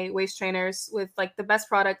my waist trainers with like the best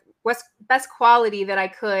product, best quality that I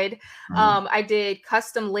could. Mm-hmm. I did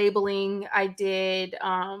custom labeling. I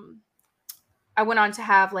went on to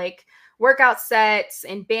have like workout sets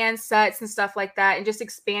and band sets and stuff like that, and just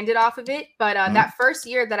expanded off of it. But Mm-hmm. that first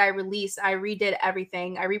year that I released, I redid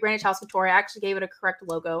everything. I rebranded Chiles Couture. I actually gave it a correct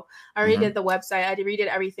logo. I Mm-hmm. redid the website. I redid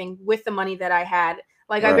everything with the money that I had.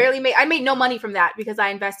 Like, Right. I made no money from that because I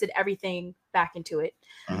invested everything back into it.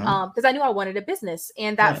 Mm-hmm. Because I knew I wanted a business.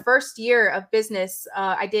 And that Right. first year of business,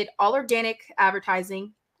 I did all organic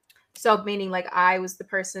advertising. So meaning like I was the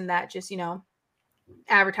person that just, you know,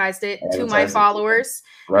 advertised it to my Advertising. followers.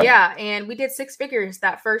 Right. Yeah. And we did 6 figures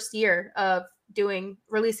that first year of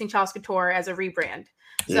releasing Chiles Couture as a rebrand.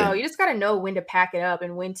 So Yeah. you just got to know when to pack it up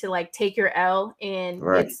and when to like take your L. And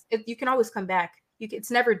Right. you can always come back.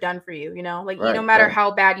 It's never done for you, you know, like no Right. matter Right.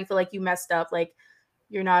 how bad you feel like you messed up, like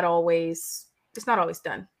it's not always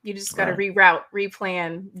done. You just got to Right. reroute,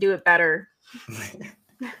 replan, do it better.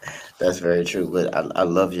 That's very true. But I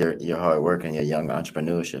love your hard work and your young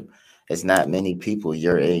entrepreneurship. It's not many people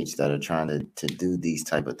your age that are trying to do these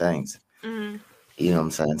type of things. Mhm. You know what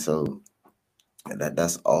I'm saying? So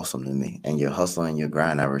that's awesome to me. And your hustle and your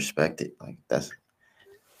grind, I respect it. Like that's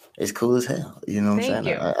it's cool as hell. You know what I'm Thank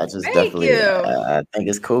saying? you. I just Thank definitely you. I think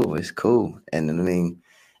it's cool. It's cool. And I mean,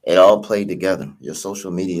 it all played together. Your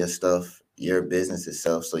social media stuff, your business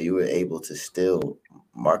itself. So you were able to still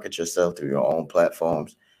market yourself through your own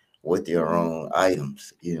platforms with your Mhm. own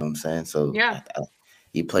items. You know what I'm saying? So Yeah.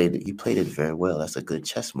 you played it very well. That's a good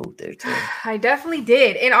chess move there, Taylor. I definitely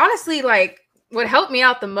did. And honestly, like what helped me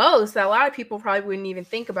out the most that a lot of people probably wouldn't even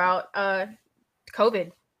think about,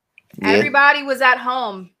 COVID. Yeah. Everybody was at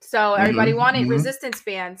home. So everybody Mm-hmm. wanted Mm-hmm. resistance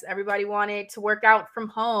bands. Everybody wanted to work out from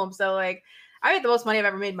home. So like I made the most money I've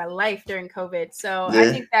ever made in my life during COVID. So I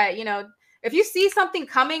Yeah. think that, if you see something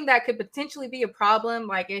coming that could potentially be a problem,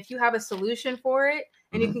 like if you have a solution for it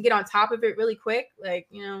and you Mm-hmm. can get on top of it really quick, like,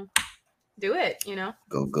 do it.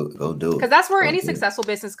 Go do Because it. that's where Go any do it. successful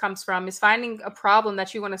business comes from, is finding a problem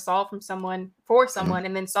that you want to solve from someone for Mhm. someone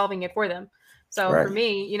and then solving it for them. So for Right.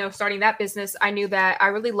 me, starting that business, I knew that I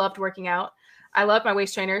really loved working out. I loved my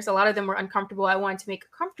waist trainers. A lot of them were uncomfortable. I wanted to make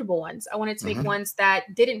comfortable ones. I wanted to make Mm-hmm. ones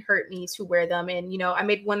that didn't hurt me to wear them. And I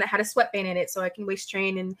made one that had a sweatband in it so I can waist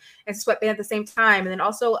train and sweatband at the same time. And then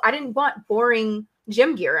also I didn't want boring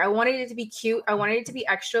gym gear. I wanted it to be cute. I wanted it to be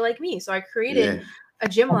extra like me. So I created Yeah. a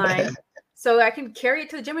gym line so I can carry it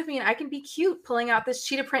to the gym with me and I can be cute pulling out this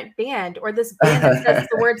cheetah print band or this band that says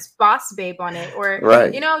the words boss babe on it, or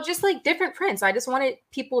Right. just like different prints. I just wanted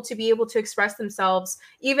people to be able to express themselves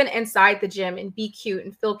even inside the gym and be cute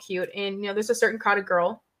and feel cute. And there's a certain crowd of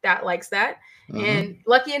girl that likes that. Mm-hmm. And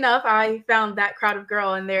lucky enough, I found that crowd of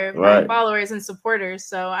girl and they're my Right. followers and supporters.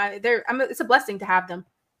 So it's a blessing to have them.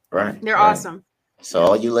 Right. They're Right. awesome. So Yeah.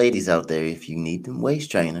 all you ladies out there, if you need them waist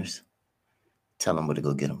trainers, tell them where to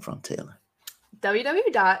go get them from, Taylor.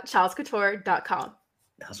 www.chilescouture.com.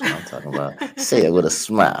 That's what I'm talking about. Say it with a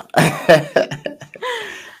smile.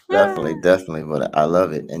 Definitely, definitely. But I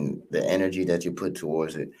love it. And the energy that you put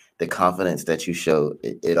towards it, the confidence that you show,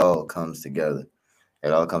 it all comes together.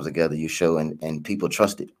 It all comes together. You show and people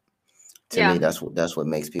trust it. To me, Yeah. that's what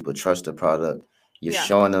makes people trust the product. You're Yeah.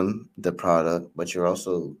 showing them the product, but you're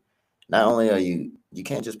also not only are you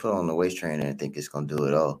can't just put on the waist trainer and think it's gonna do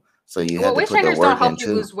it all. So you Well, had to waist put the trainers don't work in help you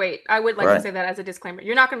too. lose weight. I would like to Right. say that as a disclaimer.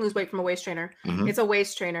 You're not going to lose weight from a waist trainer. Mm-hmm. It's a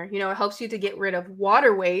waist trainer. It helps you to get rid of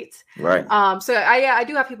water weight. Right. So I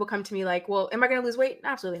do have people come to me like, well, am I going to lose weight?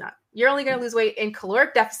 Absolutely not. You're only going to lose weight in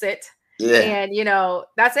caloric deficit. Yeah. And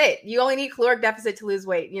that's it. You only need caloric deficit to lose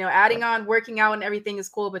weight. Adding on working out and everything is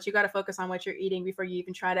cool, but you got to focus on what you're eating before you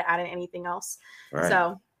even try to add in anything else. Right.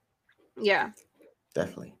 So, yeah.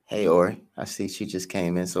 Definitely. Hey Ori, I see she just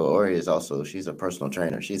came in. So Ori is also she's a personal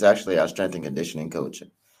trainer. She's actually our strength and conditioning coach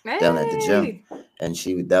down at the gym. Hey, And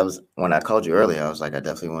that was when I called you earlier. I was like, I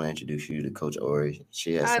definitely want to introduce you to Coach Ori.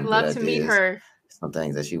 She has I'd some good love to meet ideas, her. some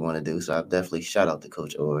things that she want to do. So I definitely shout out to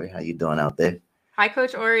Coach Ori. How you doing out there? Hi,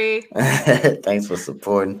 Coach Ori. Thanks for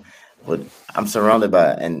supporting. But I'm surrounded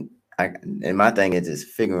by I and my thing is just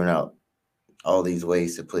figuring out all these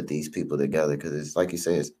ways to put these people together because it's like you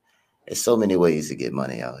said, it's so many ways to get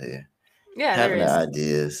money out here. Yeah, there Having the is.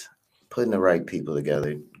 ideas, putting the right people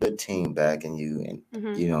together, good team backing you, and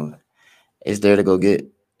Mm-hmm. you know, it's there to go get.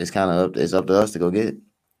 It's up to us to go get it.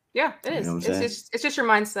 Yeah, it You know is. what I'm It's saying? just it's just your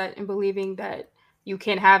mindset and believing that you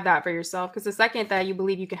can have that for yourself. Because the second that you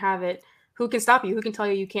believe you can have it, who can stop you? Who can tell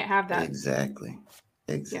you you can't have that? Exactly.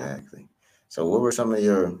 Yeah. Exactly. So what were some of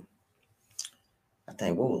your I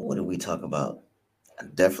think what did we talk about?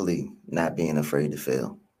 Definitely not being afraid to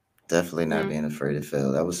fail. Definitely not Mm, being afraid to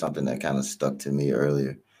fail. That was something that kind of stuck to me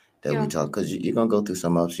earlier that we yeah. talked because you're gonna go through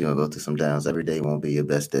some ups, you're gonna go through some downs. Every day won't be your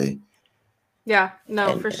best day, Yeah.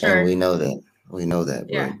 No, for and sure. we know that. We know that,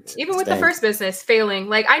 Yeah. but Even with the staying, first business failing,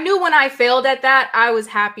 like I knew when I failed at that, I was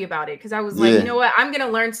happy about it because I was like, you yeah, know what? I'm gonna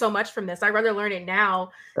learn so much from this. I'd rather learn it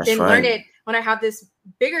now that's than learn right, it when I have this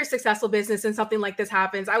bigger successful business and something like this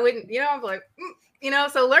happens. I wouldn't, I'm like,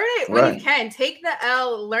 so learn it when you right. can. Take the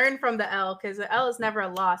L, learn from the L, because the L is never a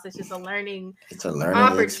loss. It's just a learning It's a learning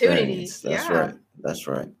opportunity. experience. That's Yeah. right. That's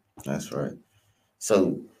right. That's right.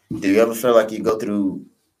 So, do you ever feel like you go through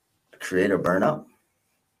creator burnout?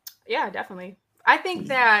 Yeah, definitely. I think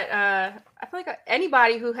that I feel like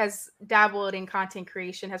anybody who has dabbled in content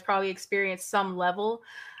creation has probably experienced some level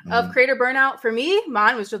of Mm-hmm. creator burnout. For me,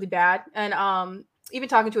 mine was really bad. And even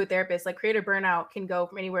talking to a therapist, like creator burnout can go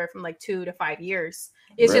from anywhere from like 2 to 5 years.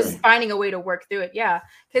 It's just Really? finding a way to work through it. Yeah.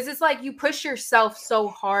 Because it's like you push yourself so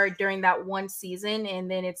hard during that one season, and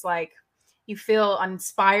then it's like you feel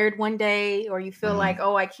uninspired one day, or you feel like, Mm-hmm.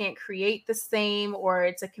 oh, I can't create the same, or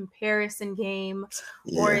it's a comparison game,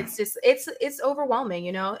 or Yeah. it's just it's overwhelming,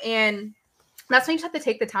 and that's when you just have to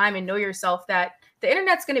take the time and know yourself that the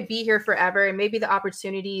internet's going to be here forever, and maybe the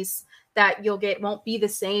opportunities that you'll get won't be the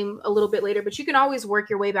same a little bit later, but you can always work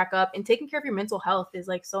your way back up. And taking care of your mental health is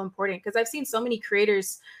like so important, because I've seen so many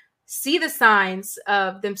creators see the signs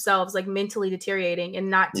of themselves like mentally deteriorating and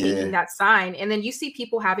not taking Yeah. that sign, and then you see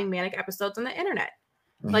people having manic episodes on the internet.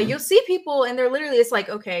 Like, you'll Mm-hmm. see people and they're literally, it's like,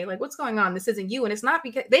 okay, like, what's going on? This isn't you. And it's not,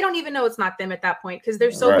 because they don't even know it's not them at that point, because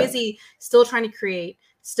they're so Right. busy still trying to create,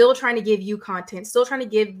 still trying to give you content, still trying to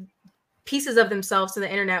give pieces of themselves to the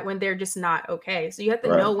internet when they're just not okay. So you have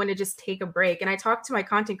to know Right. when to just take a break. And I talk to my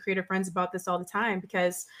content creator friends about this all the time,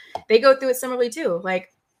 because they go through it similarly too.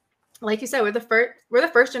 Like you said, we're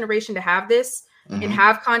the first generation to have this and Mm-hmm.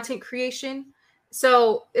 have content creation.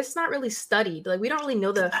 So it's not really studied. Like, we don't really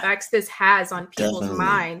know the effects this has on people's Definitely.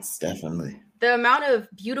 minds. Definitely. The amount of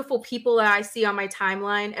beautiful people that I see on my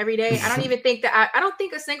timeline every day, I don't even think that I don't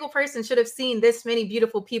think a single person should have seen this many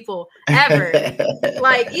beautiful people ever.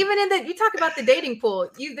 Like, even in you talk about the dating pool,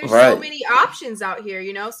 there's so Right. many options out here,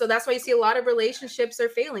 so that's why you see a lot of relationships are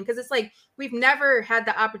failing, because it's like we've never had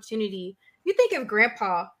the opportunity. You think if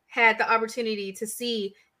grandpa had the opportunity to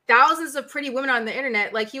see thousands of pretty women on the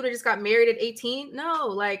internet, like, he would have just got married at 18? No,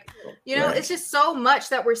 like, Right. it's just so much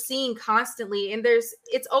that we're seeing constantly, and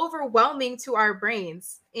it's overwhelming to our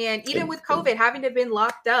brains. And even It, with COVID, having to have been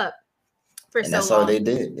locked up for and so that's all they long,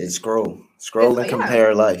 did. They it's scroll and yeah,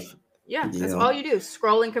 compare life. yeah, You that's all know. you do,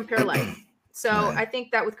 scroll and compare life. So Right. I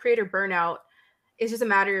think that with creator burnout, it's just a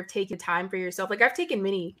matter of taking time for yourself. Like, I've taken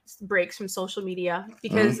many breaks from social media,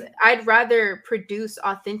 because Mm-hmm. I'd rather produce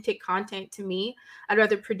authentic content to me. I'd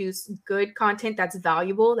rather produce good content that's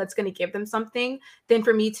valuable, that's going to give them something, than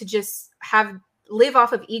for me to just live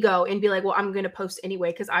off of ego and be like, well, I'm going to post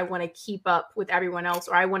anyway because I want to keep up with everyone else,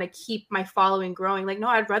 or I want to keep my following growing. Like, no,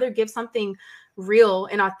 I'd rather give something real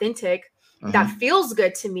and authentic that Mm-hmm. feels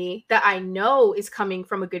good to me, that I know is coming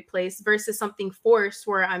from a good place, versus something forced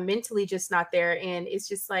where I'm mentally just not there. And it's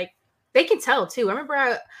just like, they can tell too. I remember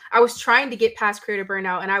I was trying to get past creator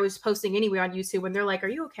burnout, and I was posting anyway on YouTube, and they're like, are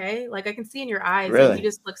you okay? Like, I can see in your eyes, like, you Really?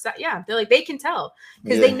 just look sad. Yeah. They're like, they can tell,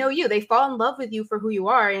 because they Yeah. know you, they fall in love with you for who you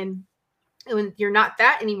are. And when you're not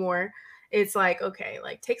that anymore, it's like, okay,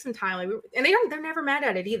 like, take some time. Like, and they're never mad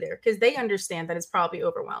at it either, because they understand that it's probably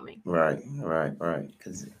overwhelming. Right. Right. Right.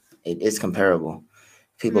 Because it's comparable.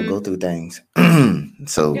 People go Mm-hmm. through things.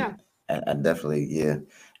 So Yeah. I definitely, yeah.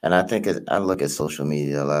 And I think I look at social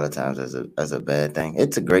media a lot of times as a bad thing.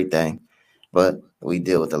 It's a great thing, but we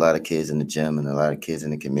deal with a lot of kids in the gym and a lot of kids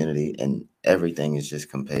in the community, and everything is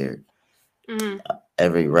just compared. Mm-hmm.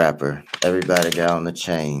 Every rapper, everybody got on the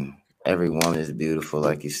chain. Every woman is beautiful,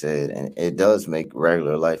 like you said, and it does make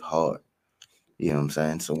regular life hard. You know what I'm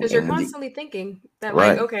saying? So, Because you're and when you constantly thinking that,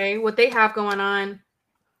 like, right, okay, what they have going on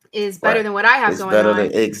is better right, than what I have it's going better on. to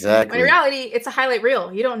When in exactly. reality, it's a highlight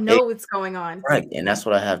reel. You don't know what's going on. Right. And that's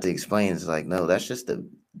what I have to explain. It's like, no, that's just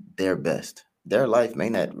their best. Their life may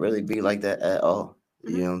not really be like that at all.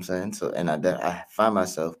 You Hmm. know what I'm saying? So, and I find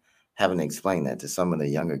myself having to explain that to some of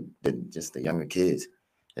just the younger kids.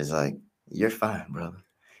 It's like, you're fine, brother.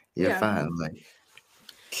 You're Yeah. fine. Like,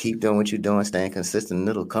 keep doing what you're doing, staying consistent, and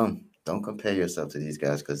it'll come. Don't compare yourself to these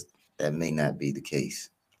guys because that may not be the case.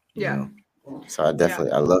 You Yeah. know? So Yeah.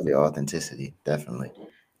 I love your authenticity. Definitely.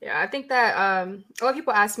 Yeah. I think that a lot of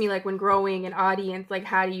people ask me, like, when growing an audience, like,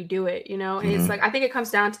 how do you do it? And it's like, Hmm. I think it comes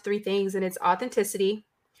down to three things, and it's authenticity,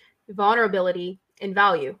 vulnerability, and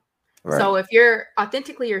value. Right. So if you're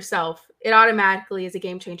authentically yourself, it automatically is a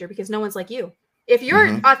game changer, because no one's like you. If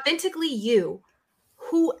you're Hmm. authentically you,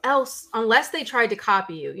 who else, unless they tried to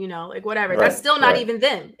copy you, like, whatever, that's Right. still not Right. even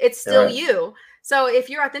them. It's still Right. you. So if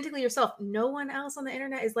you're authentically yourself, no one else on the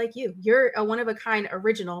internet is like you. You're a one of a kind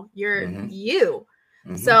original. You're Hmm. you.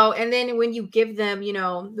 Hmm. So, and then when you give them,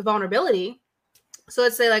 the vulnerability, so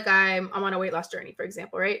let's say, like, I'm on a weight loss journey, for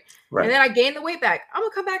example, right? And Right. then I gain the weight back. I'm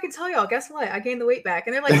gonna come back and tell y'all, guess what? I gained the weight back.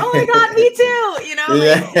 And they're like, oh my God, me too.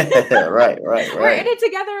 Yeah. Like, Right. Right. we're in Right. it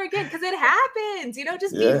together again, because it happens,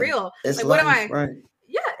 just be Yeah. real. It's Like, what am life. I? Right.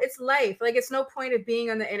 Yeah, it's life. Like, it's no point of being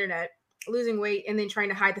on the internet, losing weight, and then trying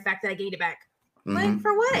to hide the fact that I gained it back. Like, Hmm.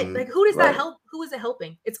 for what? Hmm. Like, who does that Right. help? Who is it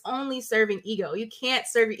helping? It's only serving ego. You can't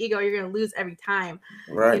serve your ego. You're gonna lose every time.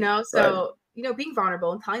 Right. Right. So, being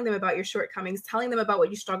vulnerable and telling them about your shortcomings, telling them about what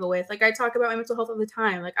you struggle with. Like, I talk about my mental health all the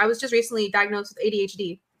time. Like, I was just recently diagnosed with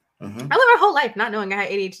ADHD. I Hmm. lived my whole life not knowing I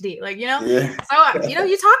had ADHD. Like, Yeah. so,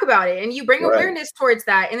 you talk about it and you bring Right. awareness towards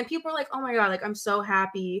that. And then people are like, oh my God, like, I'm so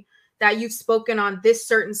happy that you've spoken on this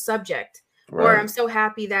certain subject. Or I'm Right. so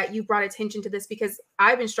happy that you brought attention to this because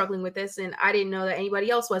I've been struggling with this and I didn't know that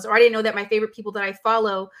anybody else was, or I didn't know that my favorite people that I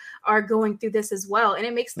follow are going through this as well. And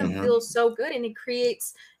it makes them Mm-hmm. feel so good. And it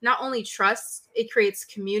creates not only trust, it creates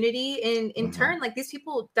community. And in Mm-hmm. turn, like these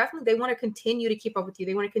people definitely, they want to continue to keep up with you.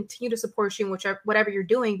 They want to continue to support you in whatever you're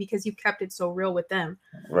doing because you kept it so real with them.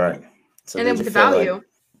 Right. So And then did you with the feel like? value,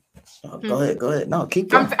 Oh, hmm, go ahead. Go ahead. No,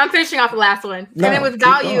 keep I'm, going. I'm finishing off the last one. And then No, with keep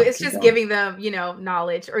value, going. it's Keep just going. giving them,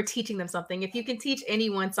 knowledge or teaching them something. If you can teach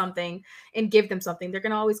anyone something and give them something, they're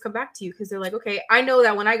going to always come back to you because they're like, okay, I know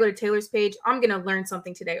that when I go to Taylor's page, I'm going to learn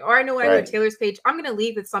something today. Or I know when I go to Right. Taylor's page, I'm going to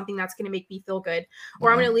leave with something that's going to make me feel good.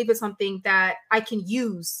 Or I'm going to Mm-hmm. leave with something that I can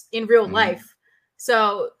use in real Mm-hmm. life.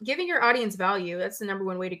 So giving your audience value, that's the number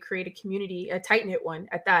one way to create a community, a tight-knit one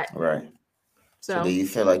at that. Right. So do So you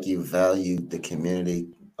feel like you value the community?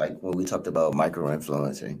 Like when we talked about micro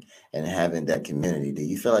influencing and having that community, do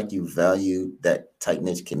you feel like you value that tight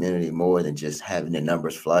knit community more than just having the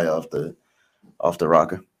numbers fly off the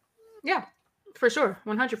rocker? yeah, for sure,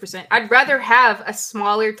 100%. I'd rather have a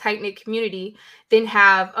smaller, tight knit community than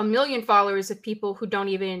have a million followers of people who don't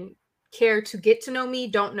even care to get to know me,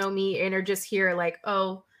 don't know me, and are just here like,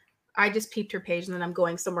 oh, I just peeped her page and then I'm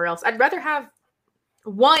going somewhere else. I'd rather have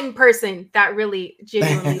one person that really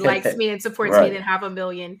genuinely likes me and supports me Right. than have a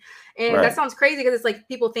million. And that Right. sounds crazy because it's like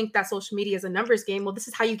people think that social media is a numbers game. Well, this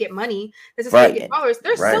is how you get money. This is how you get Right. followers.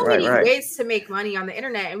 There's Right. so Right. many Right. ways to make money on the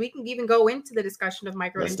internet. And we can even go into the discussion of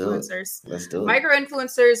micro Let's do it. influencers. Let's do it. Micro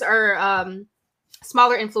influencers are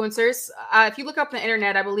smaller influencers. If you look up on the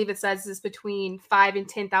internet, I believe it says it's between 5 and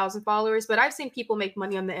 10,000 followers. But I've seen people make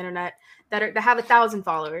money on the internet that have 1,000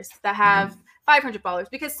 followers, that have Mm-hmm. 500 followers,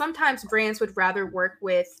 because sometimes brands would rather work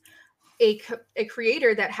with a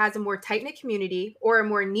creator that has a more tight knit community or a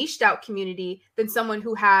more niched out community than someone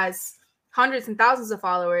who has hundreds and thousands of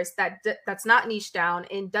followers that's not niched down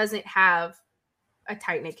and doesn't have a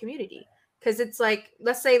tight knit community. Because it's like,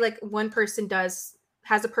 let's say like one person has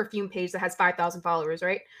a perfume page that has 5,000 followers,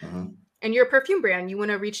 right? Mm-hmm. And you're a perfume brand, you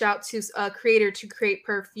want to reach out to a creator to create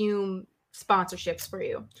perfume sponsorships for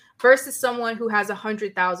you, versus someone who has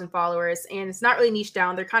 100,000 followers and it's not really niche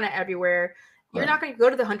down, they're kind of everywhere. You're Right. not going to go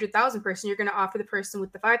to the 100,000 person. You're going to offer the person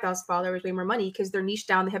with the 5,000 followers way more money because they're niche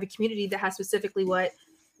down. They have a community that has specifically what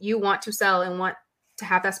you want to sell and want to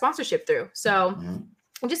have that sponsorship through. So Mm-hmm.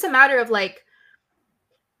 it's just a matter of like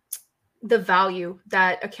the value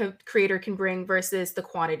that a creator can bring versus the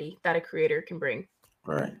quantity that a creator can bring.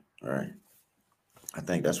 Right. Right. I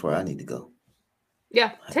think that's where I need to go.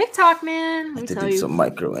 Yeah, TikTok, man. I Let have me to tell do you. some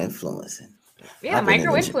micro influencing. Yeah, I've been in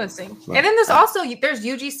micro the gym. influencing. Right. And then there's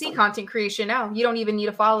UGC content creation now. You don't even need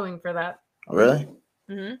a following for that. Really?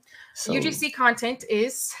 Mm-hmm. So. UGC content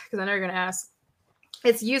is, because I know you're going to ask,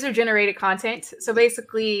 it's user generated content. So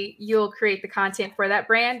basically, you'll create the content for that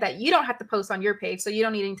brand that you don't have to post on your page. So you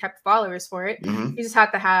don't need any type of followers for it. Mm-hmm. You just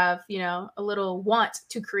have to have, a little want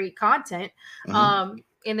to create content. Mm-hmm.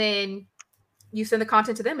 And then you send the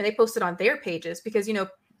content to them and they post it on their pages because,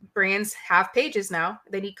 brands have pages now.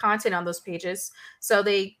 They need content on those pages. So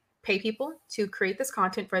they pay people to create this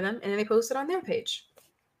content for them and then they post it on their page.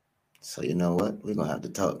 So you know what? We're gonna have to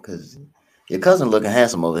talk because your cousin looking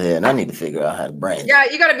handsome over here, and I need to figure out how to brand Yeah,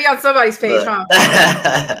 you got to be on somebody's page, it. huh?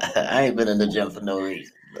 I ain't been in the gym for no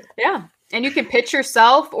reason. But. Yeah. And you can pitch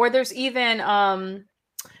yourself, or there's even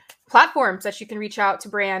platforms that you can reach out to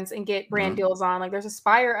brands and get brand deals on. Like there's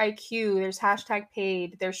Aspire IQ, there's hashtag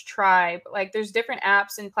paid, there's Tribe. Like there's different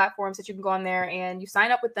apps and platforms that you can go on there and you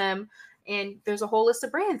sign up with them. And there's a whole list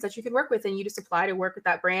of brands that you can work with, and you just apply to work with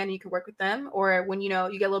that brand and you can work with them. Or when you get a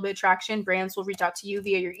little bit of traction, brands will reach out to you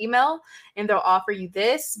via your email and they'll offer you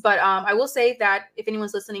this. But I will say that if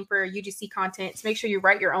anyone's listening for UGC content, to make sure you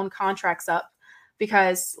write your own contracts up,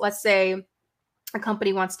 because let's say a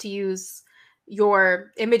company wants to use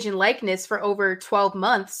your image and likeness for over 12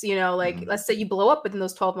 months, let's say you blow up within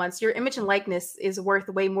those 12 months, your image and likeness is worth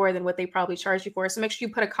way more than what they probably charge you for. So make sure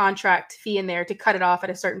you put a contract fee in there to cut it off at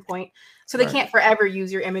a certain point. So they can't forever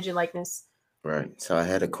use your image and likeness. Right. So I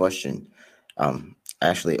had a question.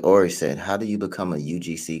 Actually, Ori said, how do you become a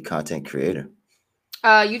UGC content creator?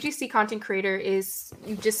 UGC content creator is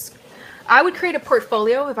I would create a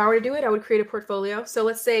portfolio. If I were to do it, I would create a portfolio. So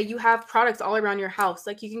let's say you have products all around your house.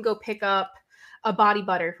 Like you can go pick up a body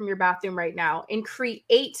butter from your bathroom right now and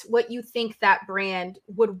create what you think that brand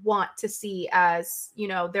would want to see as,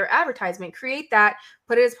 their advertisement. Create that,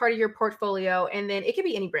 put it as part of your portfolio, and then it could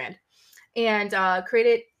be any brand. And create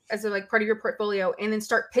it as a part of your portfolio, and then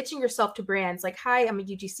start pitching yourself to brands like, hi, I'm a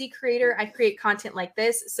UGC creator. I create content like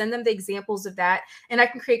this. Send them the examples of that. And I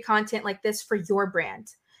can create content like this for your brand.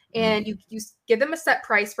 And you give them a set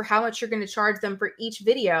price for how much you're going to charge them for each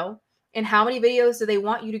video. and how many videos do they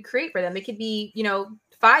want you to create for them. It could be,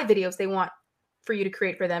 5 videos they want for you to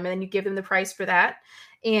create for them, and then you give them the price for that,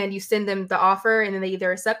 and you send them the offer, and then they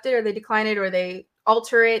either accept it or they decline it, or they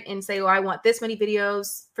alter it and say, oh, I want this many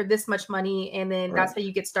videos for this much money, and then Right. that's how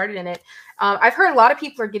you get started in it. I've heard a lot of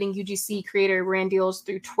people are getting UGC creator brand deals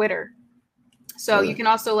through Twitter. So Really? you can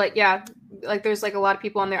also there's like a lot of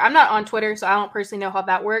people on there. I'm not on Twitter, so I don't personally know how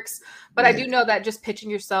that works. But I Yeah. do know that just pitching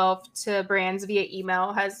yourself to brands via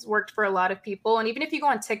email has worked for a lot of people. And even if you go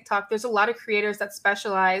on TikTok, there's a lot of creators that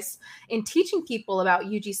specialize in teaching people about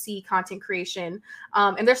UGC content creation.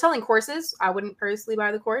 And they're selling courses. I wouldn't personally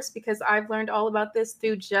buy the course because I've learned all about this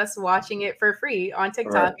through just watching it for free on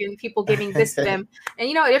TikTok Right. and people giving this to them. And,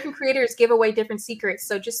 different creators give away different secrets.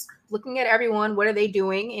 So just looking at everyone, what are they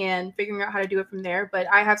doing, and figuring out how to do it from there. But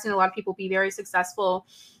I have seen a lot of people be very successful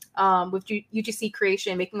with UGC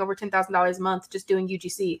creation, making over $10,000 a month just doing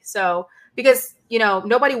UGC. So because,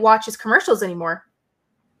 nobody watches commercials anymore.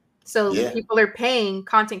 So Yeah. people are paying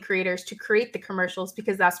content creators to create the commercials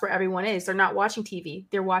because that's where everyone is. They're not watching TV.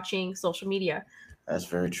 They're watching social media. That's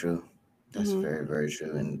very true. That's Mm-hmm. very, very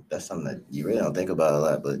true. And that's something that you really don't think about a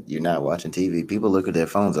lot, but you're not watching TV. People look at their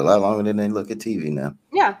phones a lot longer than they look at TV now.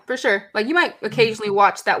 Yeah, for sure. Like you might occasionally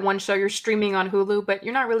watch that one show you're streaming on Hulu, but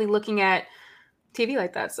you're not really looking at TV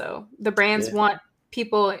like that. So the brands Yeah. want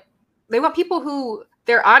people, they want people who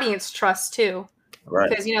their audience trusts too. Right.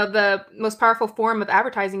 Because, the most powerful form of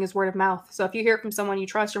advertising is word of mouth. So if you hear it from someone you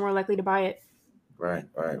trust, you're more likely to buy it. Right.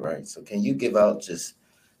 Right. So can you give out just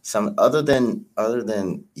some other than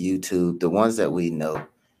YouTube, the ones that we know,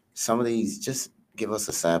 some of these, just give us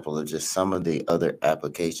a sample of just some of the other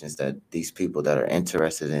applications that these people that are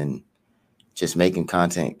interested in just making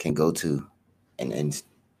content can go to and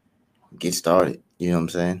get started. You know what I'm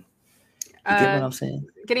saying? You get what Uh, I'm saying?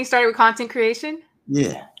 Getting started with content creation.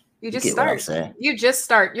 Yeah. You You just get what I'm start. saying? You just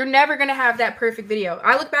start. You're never going to have that perfect video.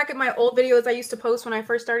 I look back at my old videos I used to post when I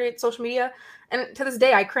first started social media, and to this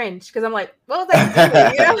day I cringe because I'm like, what was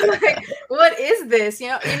I doing? Like, what is this?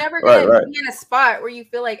 You're never going Right, to right. be in a spot where you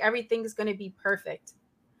feel like everything's going to be perfect.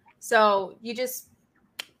 So you just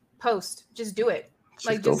post, just do it. Just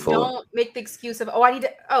Like, go just for it. don't make the excuse of, oh, I need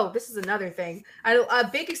to, oh, this is another thing. A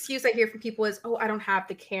big excuse I hear from people is, oh, I don't have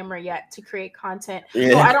the camera yet to create content. Oh,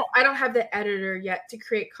 Yeah. I don't have the editor yet to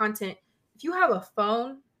create content. If you have a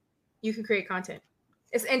phone, you can create content.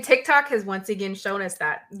 And TikTok has once again shown us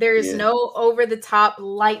that there is Yeah. no over the top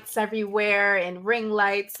lights everywhere and ring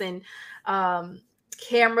lights and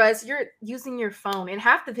cameras. You're using your phone, and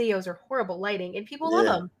half the videos are horrible lighting, and people love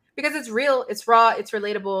Yeah. them because it's real, it's raw, it's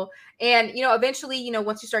relatable. And eventually,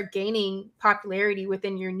 once you start gaining popularity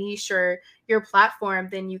within your niche or your platform,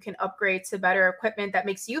 then you can upgrade to better equipment that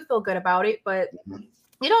makes you feel good about it. But Mhm.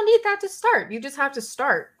 you don't need that to start. You just have to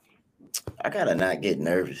start. I gotta not get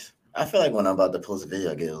nervous. I feel like when I'm about to post a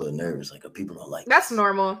video, I get a little nervous. Like, people don't like That's this.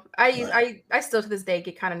 normal. Right. I still to this day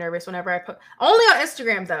get kind of nervous whenever I put, only on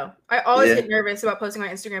Instagram though. I always Yeah. get nervous about posting on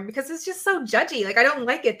Instagram because it's just so judgy. Like I don't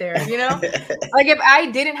like it there, Like if I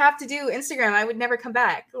didn't have to do Instagram, I would never come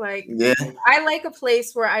back. Like Yeah. I like a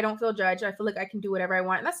place where I don't feel judged. I feel like I can do whatever I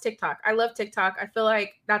want. And that's TikTok. I love TikTok. I feel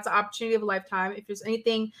like that's an opportunity of a lifetime. If there's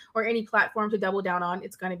anything or any platform to double down on,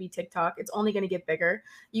 it's going to be TikTok. It's only going to get bigger.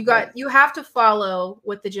 Right. You have to follow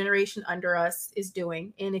what the generation under us is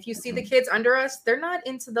doing. And if you see the kids under us, they're not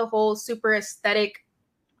into the whole super aesthetic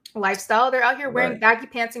lifestyle. They're out here wearing Right. baggy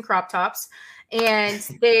pants and crop tops, and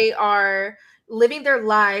they are living their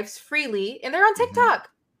lives freely, and they're on Mhm.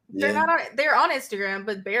 TikTok. They're Yeah. not on, they're on Instagram,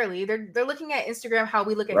 but barely. They're looking at Instagram how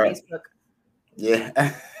we look at Right. Facebook. Yeah.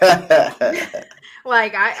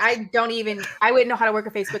 Like I don't even, I wouldn't know how to work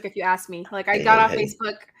a Facebook if you asked me. Like I Hey, got hey, off hey,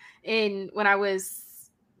 Facebook when I was,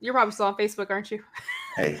 you're probably still on Facebook, aren't you?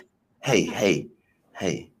 hey, hey, hey,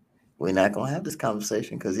 hey. We're not gonna have this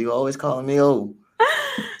conversation because you always calling me old.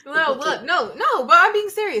 No, look, no, but I'm being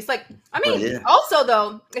serious. Like, I But mean, yeah. also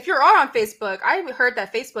though, if you're on Facebook, I heard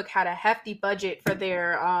that Facebook had a hefty budget for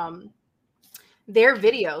their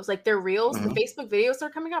videos, like their reels, the Mhm. Facebook videos that are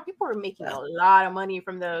coming out. People are making a lot of money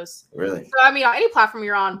from those. Really. So I mean, on any platform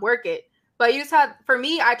you're on, work it. But you just have, for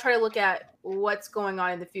me, I try to look at what's going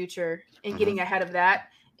on in the future and getting Mhm. ahead of that.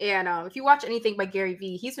 And if you watch anything by Gary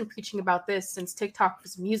Vee, he's been preaching about this since TikTok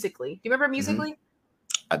was Musically. Do you remember Mhm. Musically?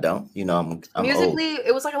 I don't. I'm old. Musically,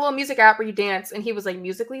 it was like a little music app where you dance, and he was like,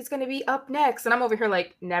 Musically is going to be up next. And I'm over here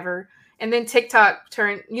like, never. And then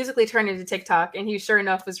Musically turned into TikTok, and he sure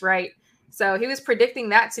enough was right. So he was predicting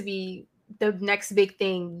that to be the next big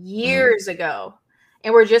thing years ago.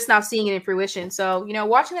 And we're just now seeing it in fruition. So,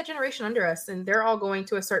 watching that generation under us, and they're all going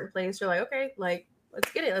to a certain place. You're like, okay, like, let's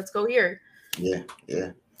get it. Let's go here. Yeah.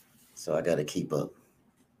 Yeah. So I gotta keep up.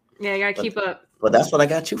 Yeah, you gotta But keep up. but that's what I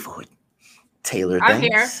got you for. Tailor I'm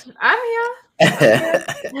here. things. I'm here. I'm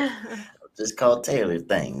here. Just called Taylor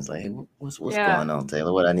things. Like, hey, what's Yeah. going on,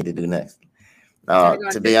 Taylor? What I need to do next? Gotta go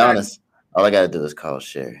on To be TikTok. honest, all I gotta do is call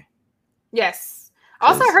Sherry. Yes.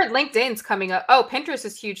 Also, I Cause heard LinkedIn's coming up. Oh, Pinterest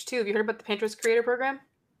is huge too. Have you heard about the Pinterest creator program?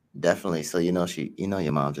 definitely. So your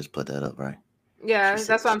mom just put that up, right? Yeah,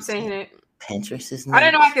 that's why I'm She saying said it. Pinterest is I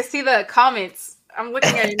don't know. I next. can see the comments. I'm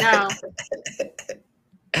looking at it now.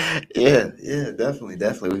 Yeah,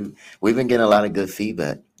 definitely. We've been getting a lot of good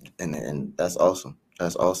feedback, and that's awesome.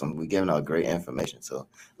 That's awesome. We're giving out great information. So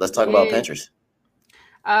let's talk about Yeah. Pinterest.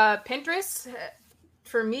 Pinterest.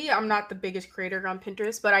 For me, I'm not the biggest creator on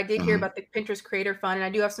Pinterest, but I did hear Hmm. about the Pinterest Creator Fund, and I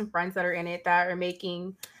do have some friends that are in it that are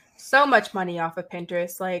making so much money off of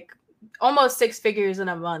Pinterest, like almost six figures in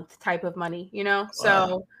a month type of money, you know? Wow.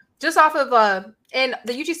 So just off of and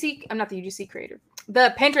the UGC, I'm not the UGC creator,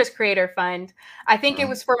 the Pinterest Creator Fund, I think it Hmm.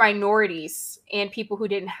 was for minorities and people who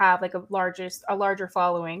didn't have like a larger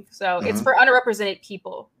following. So it's Hmm. for underrepresented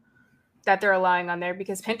people that they're relying on there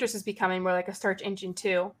because Pinterest is becoming more like a search engine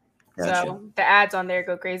too. Gotcha. So the ads on there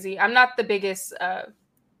go crazy. I'm not the biggest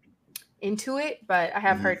into it, but I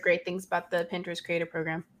have Hmm. heard great things about the Pinterest creator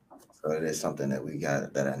program. So it is something that we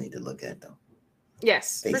got that I need to look at though.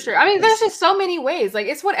 Yes, for sure. Basic, I mean, there's basic. just so many ways. Like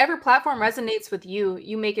it's whatever platform resonates with you,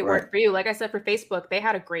 you make it Right. work for you. Like I said for Facebook, they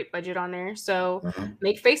had a great budget on there. So Hmm.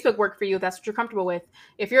 make Facebook work for you. If that's what you're comfortable with.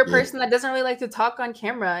 If you're a Yeah. person that doesn't really like to talk on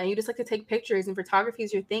camera and you just like to take pictures and photography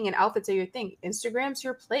is your thing and outfits are your thing, Instagram's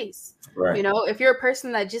your place. You Right. know, if you're a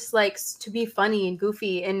person that just likes to be funny and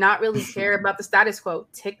goofy and not really care about the status quo,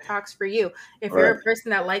 TikTok's for you. If you're Right. a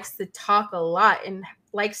person that likes to talk a lot and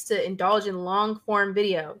likes to indulge in long form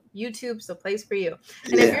video, YouTube's the place for you.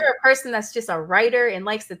 And if Yeah. you're a person that's just a writer and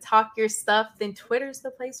likes to talk your stuff, then Twitter's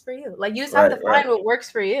the place for you. Like you just have to Right. Right. find what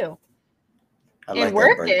works for you I and like that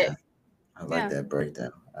work it. breakdown. I like Yeah. that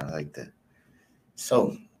breakdown. I like that.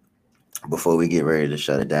 So before we get ready to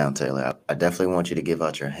shut it down, Taylor, I definitely want you to give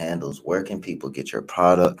out your handles. Where can people get your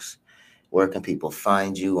products? Where can people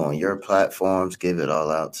find you on your platforms? Give it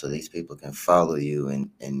all out so these people can follow you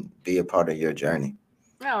and be a part of your journey.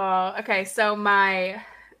 Oh, okay. So my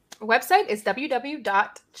website is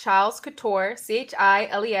www.chilescouture,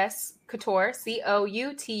 Chiles couture,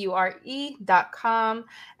 couture.com.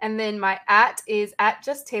 And then my at is at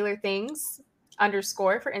just Taylor Things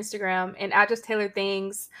underscore for Instagram and at just Taylor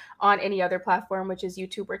Things on any other platform, which is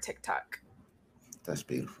YouTube or TikTok. That's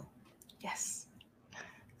beautiful. Yes.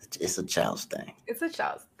 It's a child's thing. It's a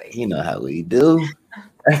child's thing. You know how we do.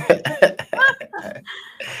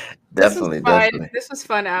 This was Definitely, fun. definitely, This was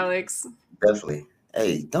fun, Alex. definitely.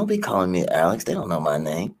 Hey, don't be calling me Alex. They don't know my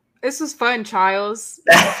name. This was fun, Chiles.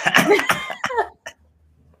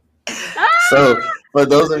 So, for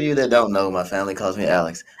those of you that don't know, my family calls me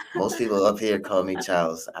Alex. Most people up here call me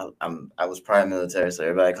Chiles. I was prior military, so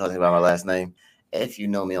everybody calls me by my last name. If you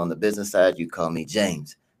know me on the business side, you call me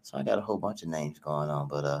James. So I got a whole bunch of names going on,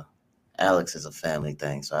 but Alex is a family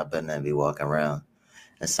thing, so I better not be walking around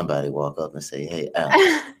and somebody walk up and say, "Hey, Alex."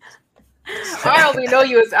 I only know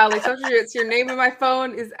you as Alex. It's your name in my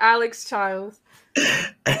phone is Alex Chiles.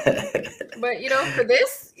 But you know, for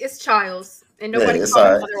this, it's Chiles, and Yeah, nobody it's call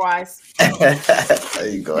all him right. otherwise. There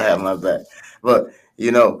you go, have my back. But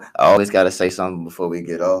I always got to say something before we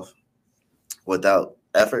get off. Without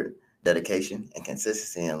effort, dedication, and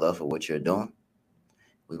consistency and love for what you're doing,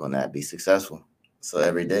 we will not be successful. So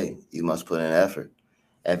every day you must put in effort.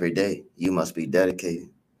 Every day you must be dedicated.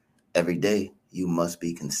 Every day you must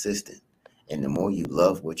be consistent. And the more you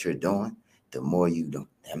love what you're doing, the more you don't.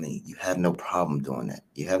 I mean, you have no problem doing that.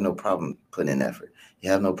 You have no problem putting in effort.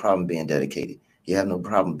 You have no problem being dedicated. You have no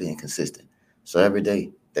problem being consistent. So every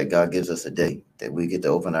day that God gives us a day that we get to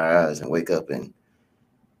open our eyes and wake up and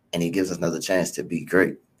He gives us another chance to be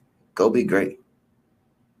great. Go be great.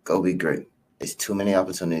 Go be great. There's too many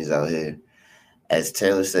opportunities out here. As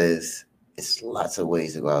Taylor says, it's lots of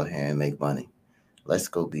ways to go out here and make money. Let's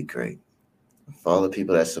go be great. For all the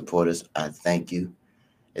people that support us, I thank you.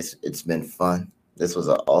 It's been fun. This was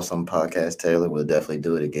an awesome podcast, Taylor. We'll definitely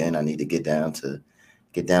do it again. I need to get down to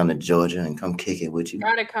Georgia and come kick it with you.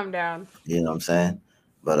 Gotta come down. You know what I'm saying?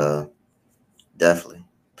 But definitely,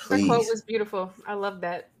 That quote please. was beautiful. I love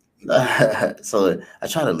that. So I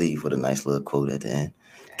try to leave with a nice little quote at the end.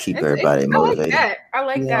 Keep It's everybody I like motivated. that. I You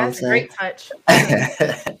like know what that. I'm It's a great saying? touch.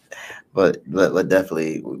 Yeah. But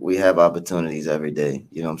definitely we have opportunities every day.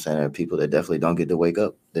 You know what I'm saying? There are people that definitely don't get to wake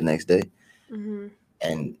up the next day. Hmm.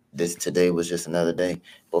 And this today was just another day.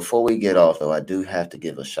 Before we get off though, I do have to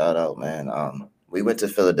give a shout out, man. We went to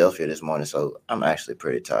Philadelphia this morning, so I'm actually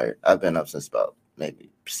pretty tired. I've been up since about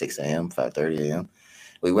maybe 6 a.m., 5:30 a.m.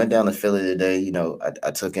 We went down to Philly today.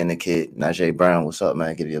 I took in the kid, Najee Brown. What's up,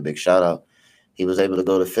 man? Give you a big shout out. He was able to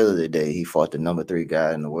go to Philly today. He fought the number 3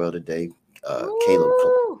 guy in the world today. Caleb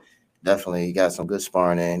Ooh. definitely got some good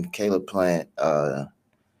sparring in. Caleb Plant,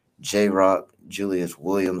 J Rock, Julius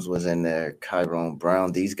Williams was in there, Kyron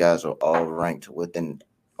Brown. These guys are all ranked within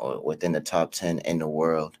the top 10 in the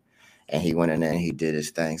world. And he went in there and he did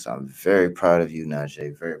his thing. So I'm very proud of you,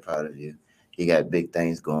 Najee. Very proud of you. He got big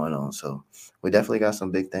things going on. So we definitely got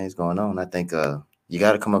some big things going on. I think you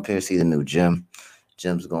got to come up here see the new gym.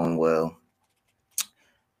 Gym's going well.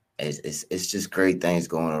 It's just great things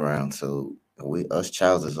going around. So we us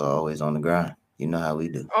Childers are always on the grind. You know how we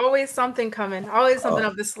do. Always something coming. Always something Uh,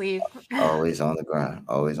 up the sleeve. Always on the grind.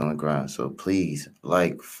 Always on the grind. So please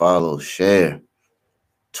like, follow, share.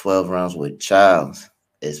 12 rounds with Chiles.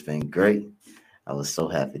 It's been great. I was so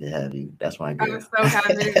happy to have you. That's my I'm girl. so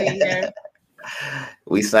happy to be here.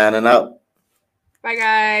 We signing out. Bye,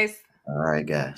 guys. All right, guys.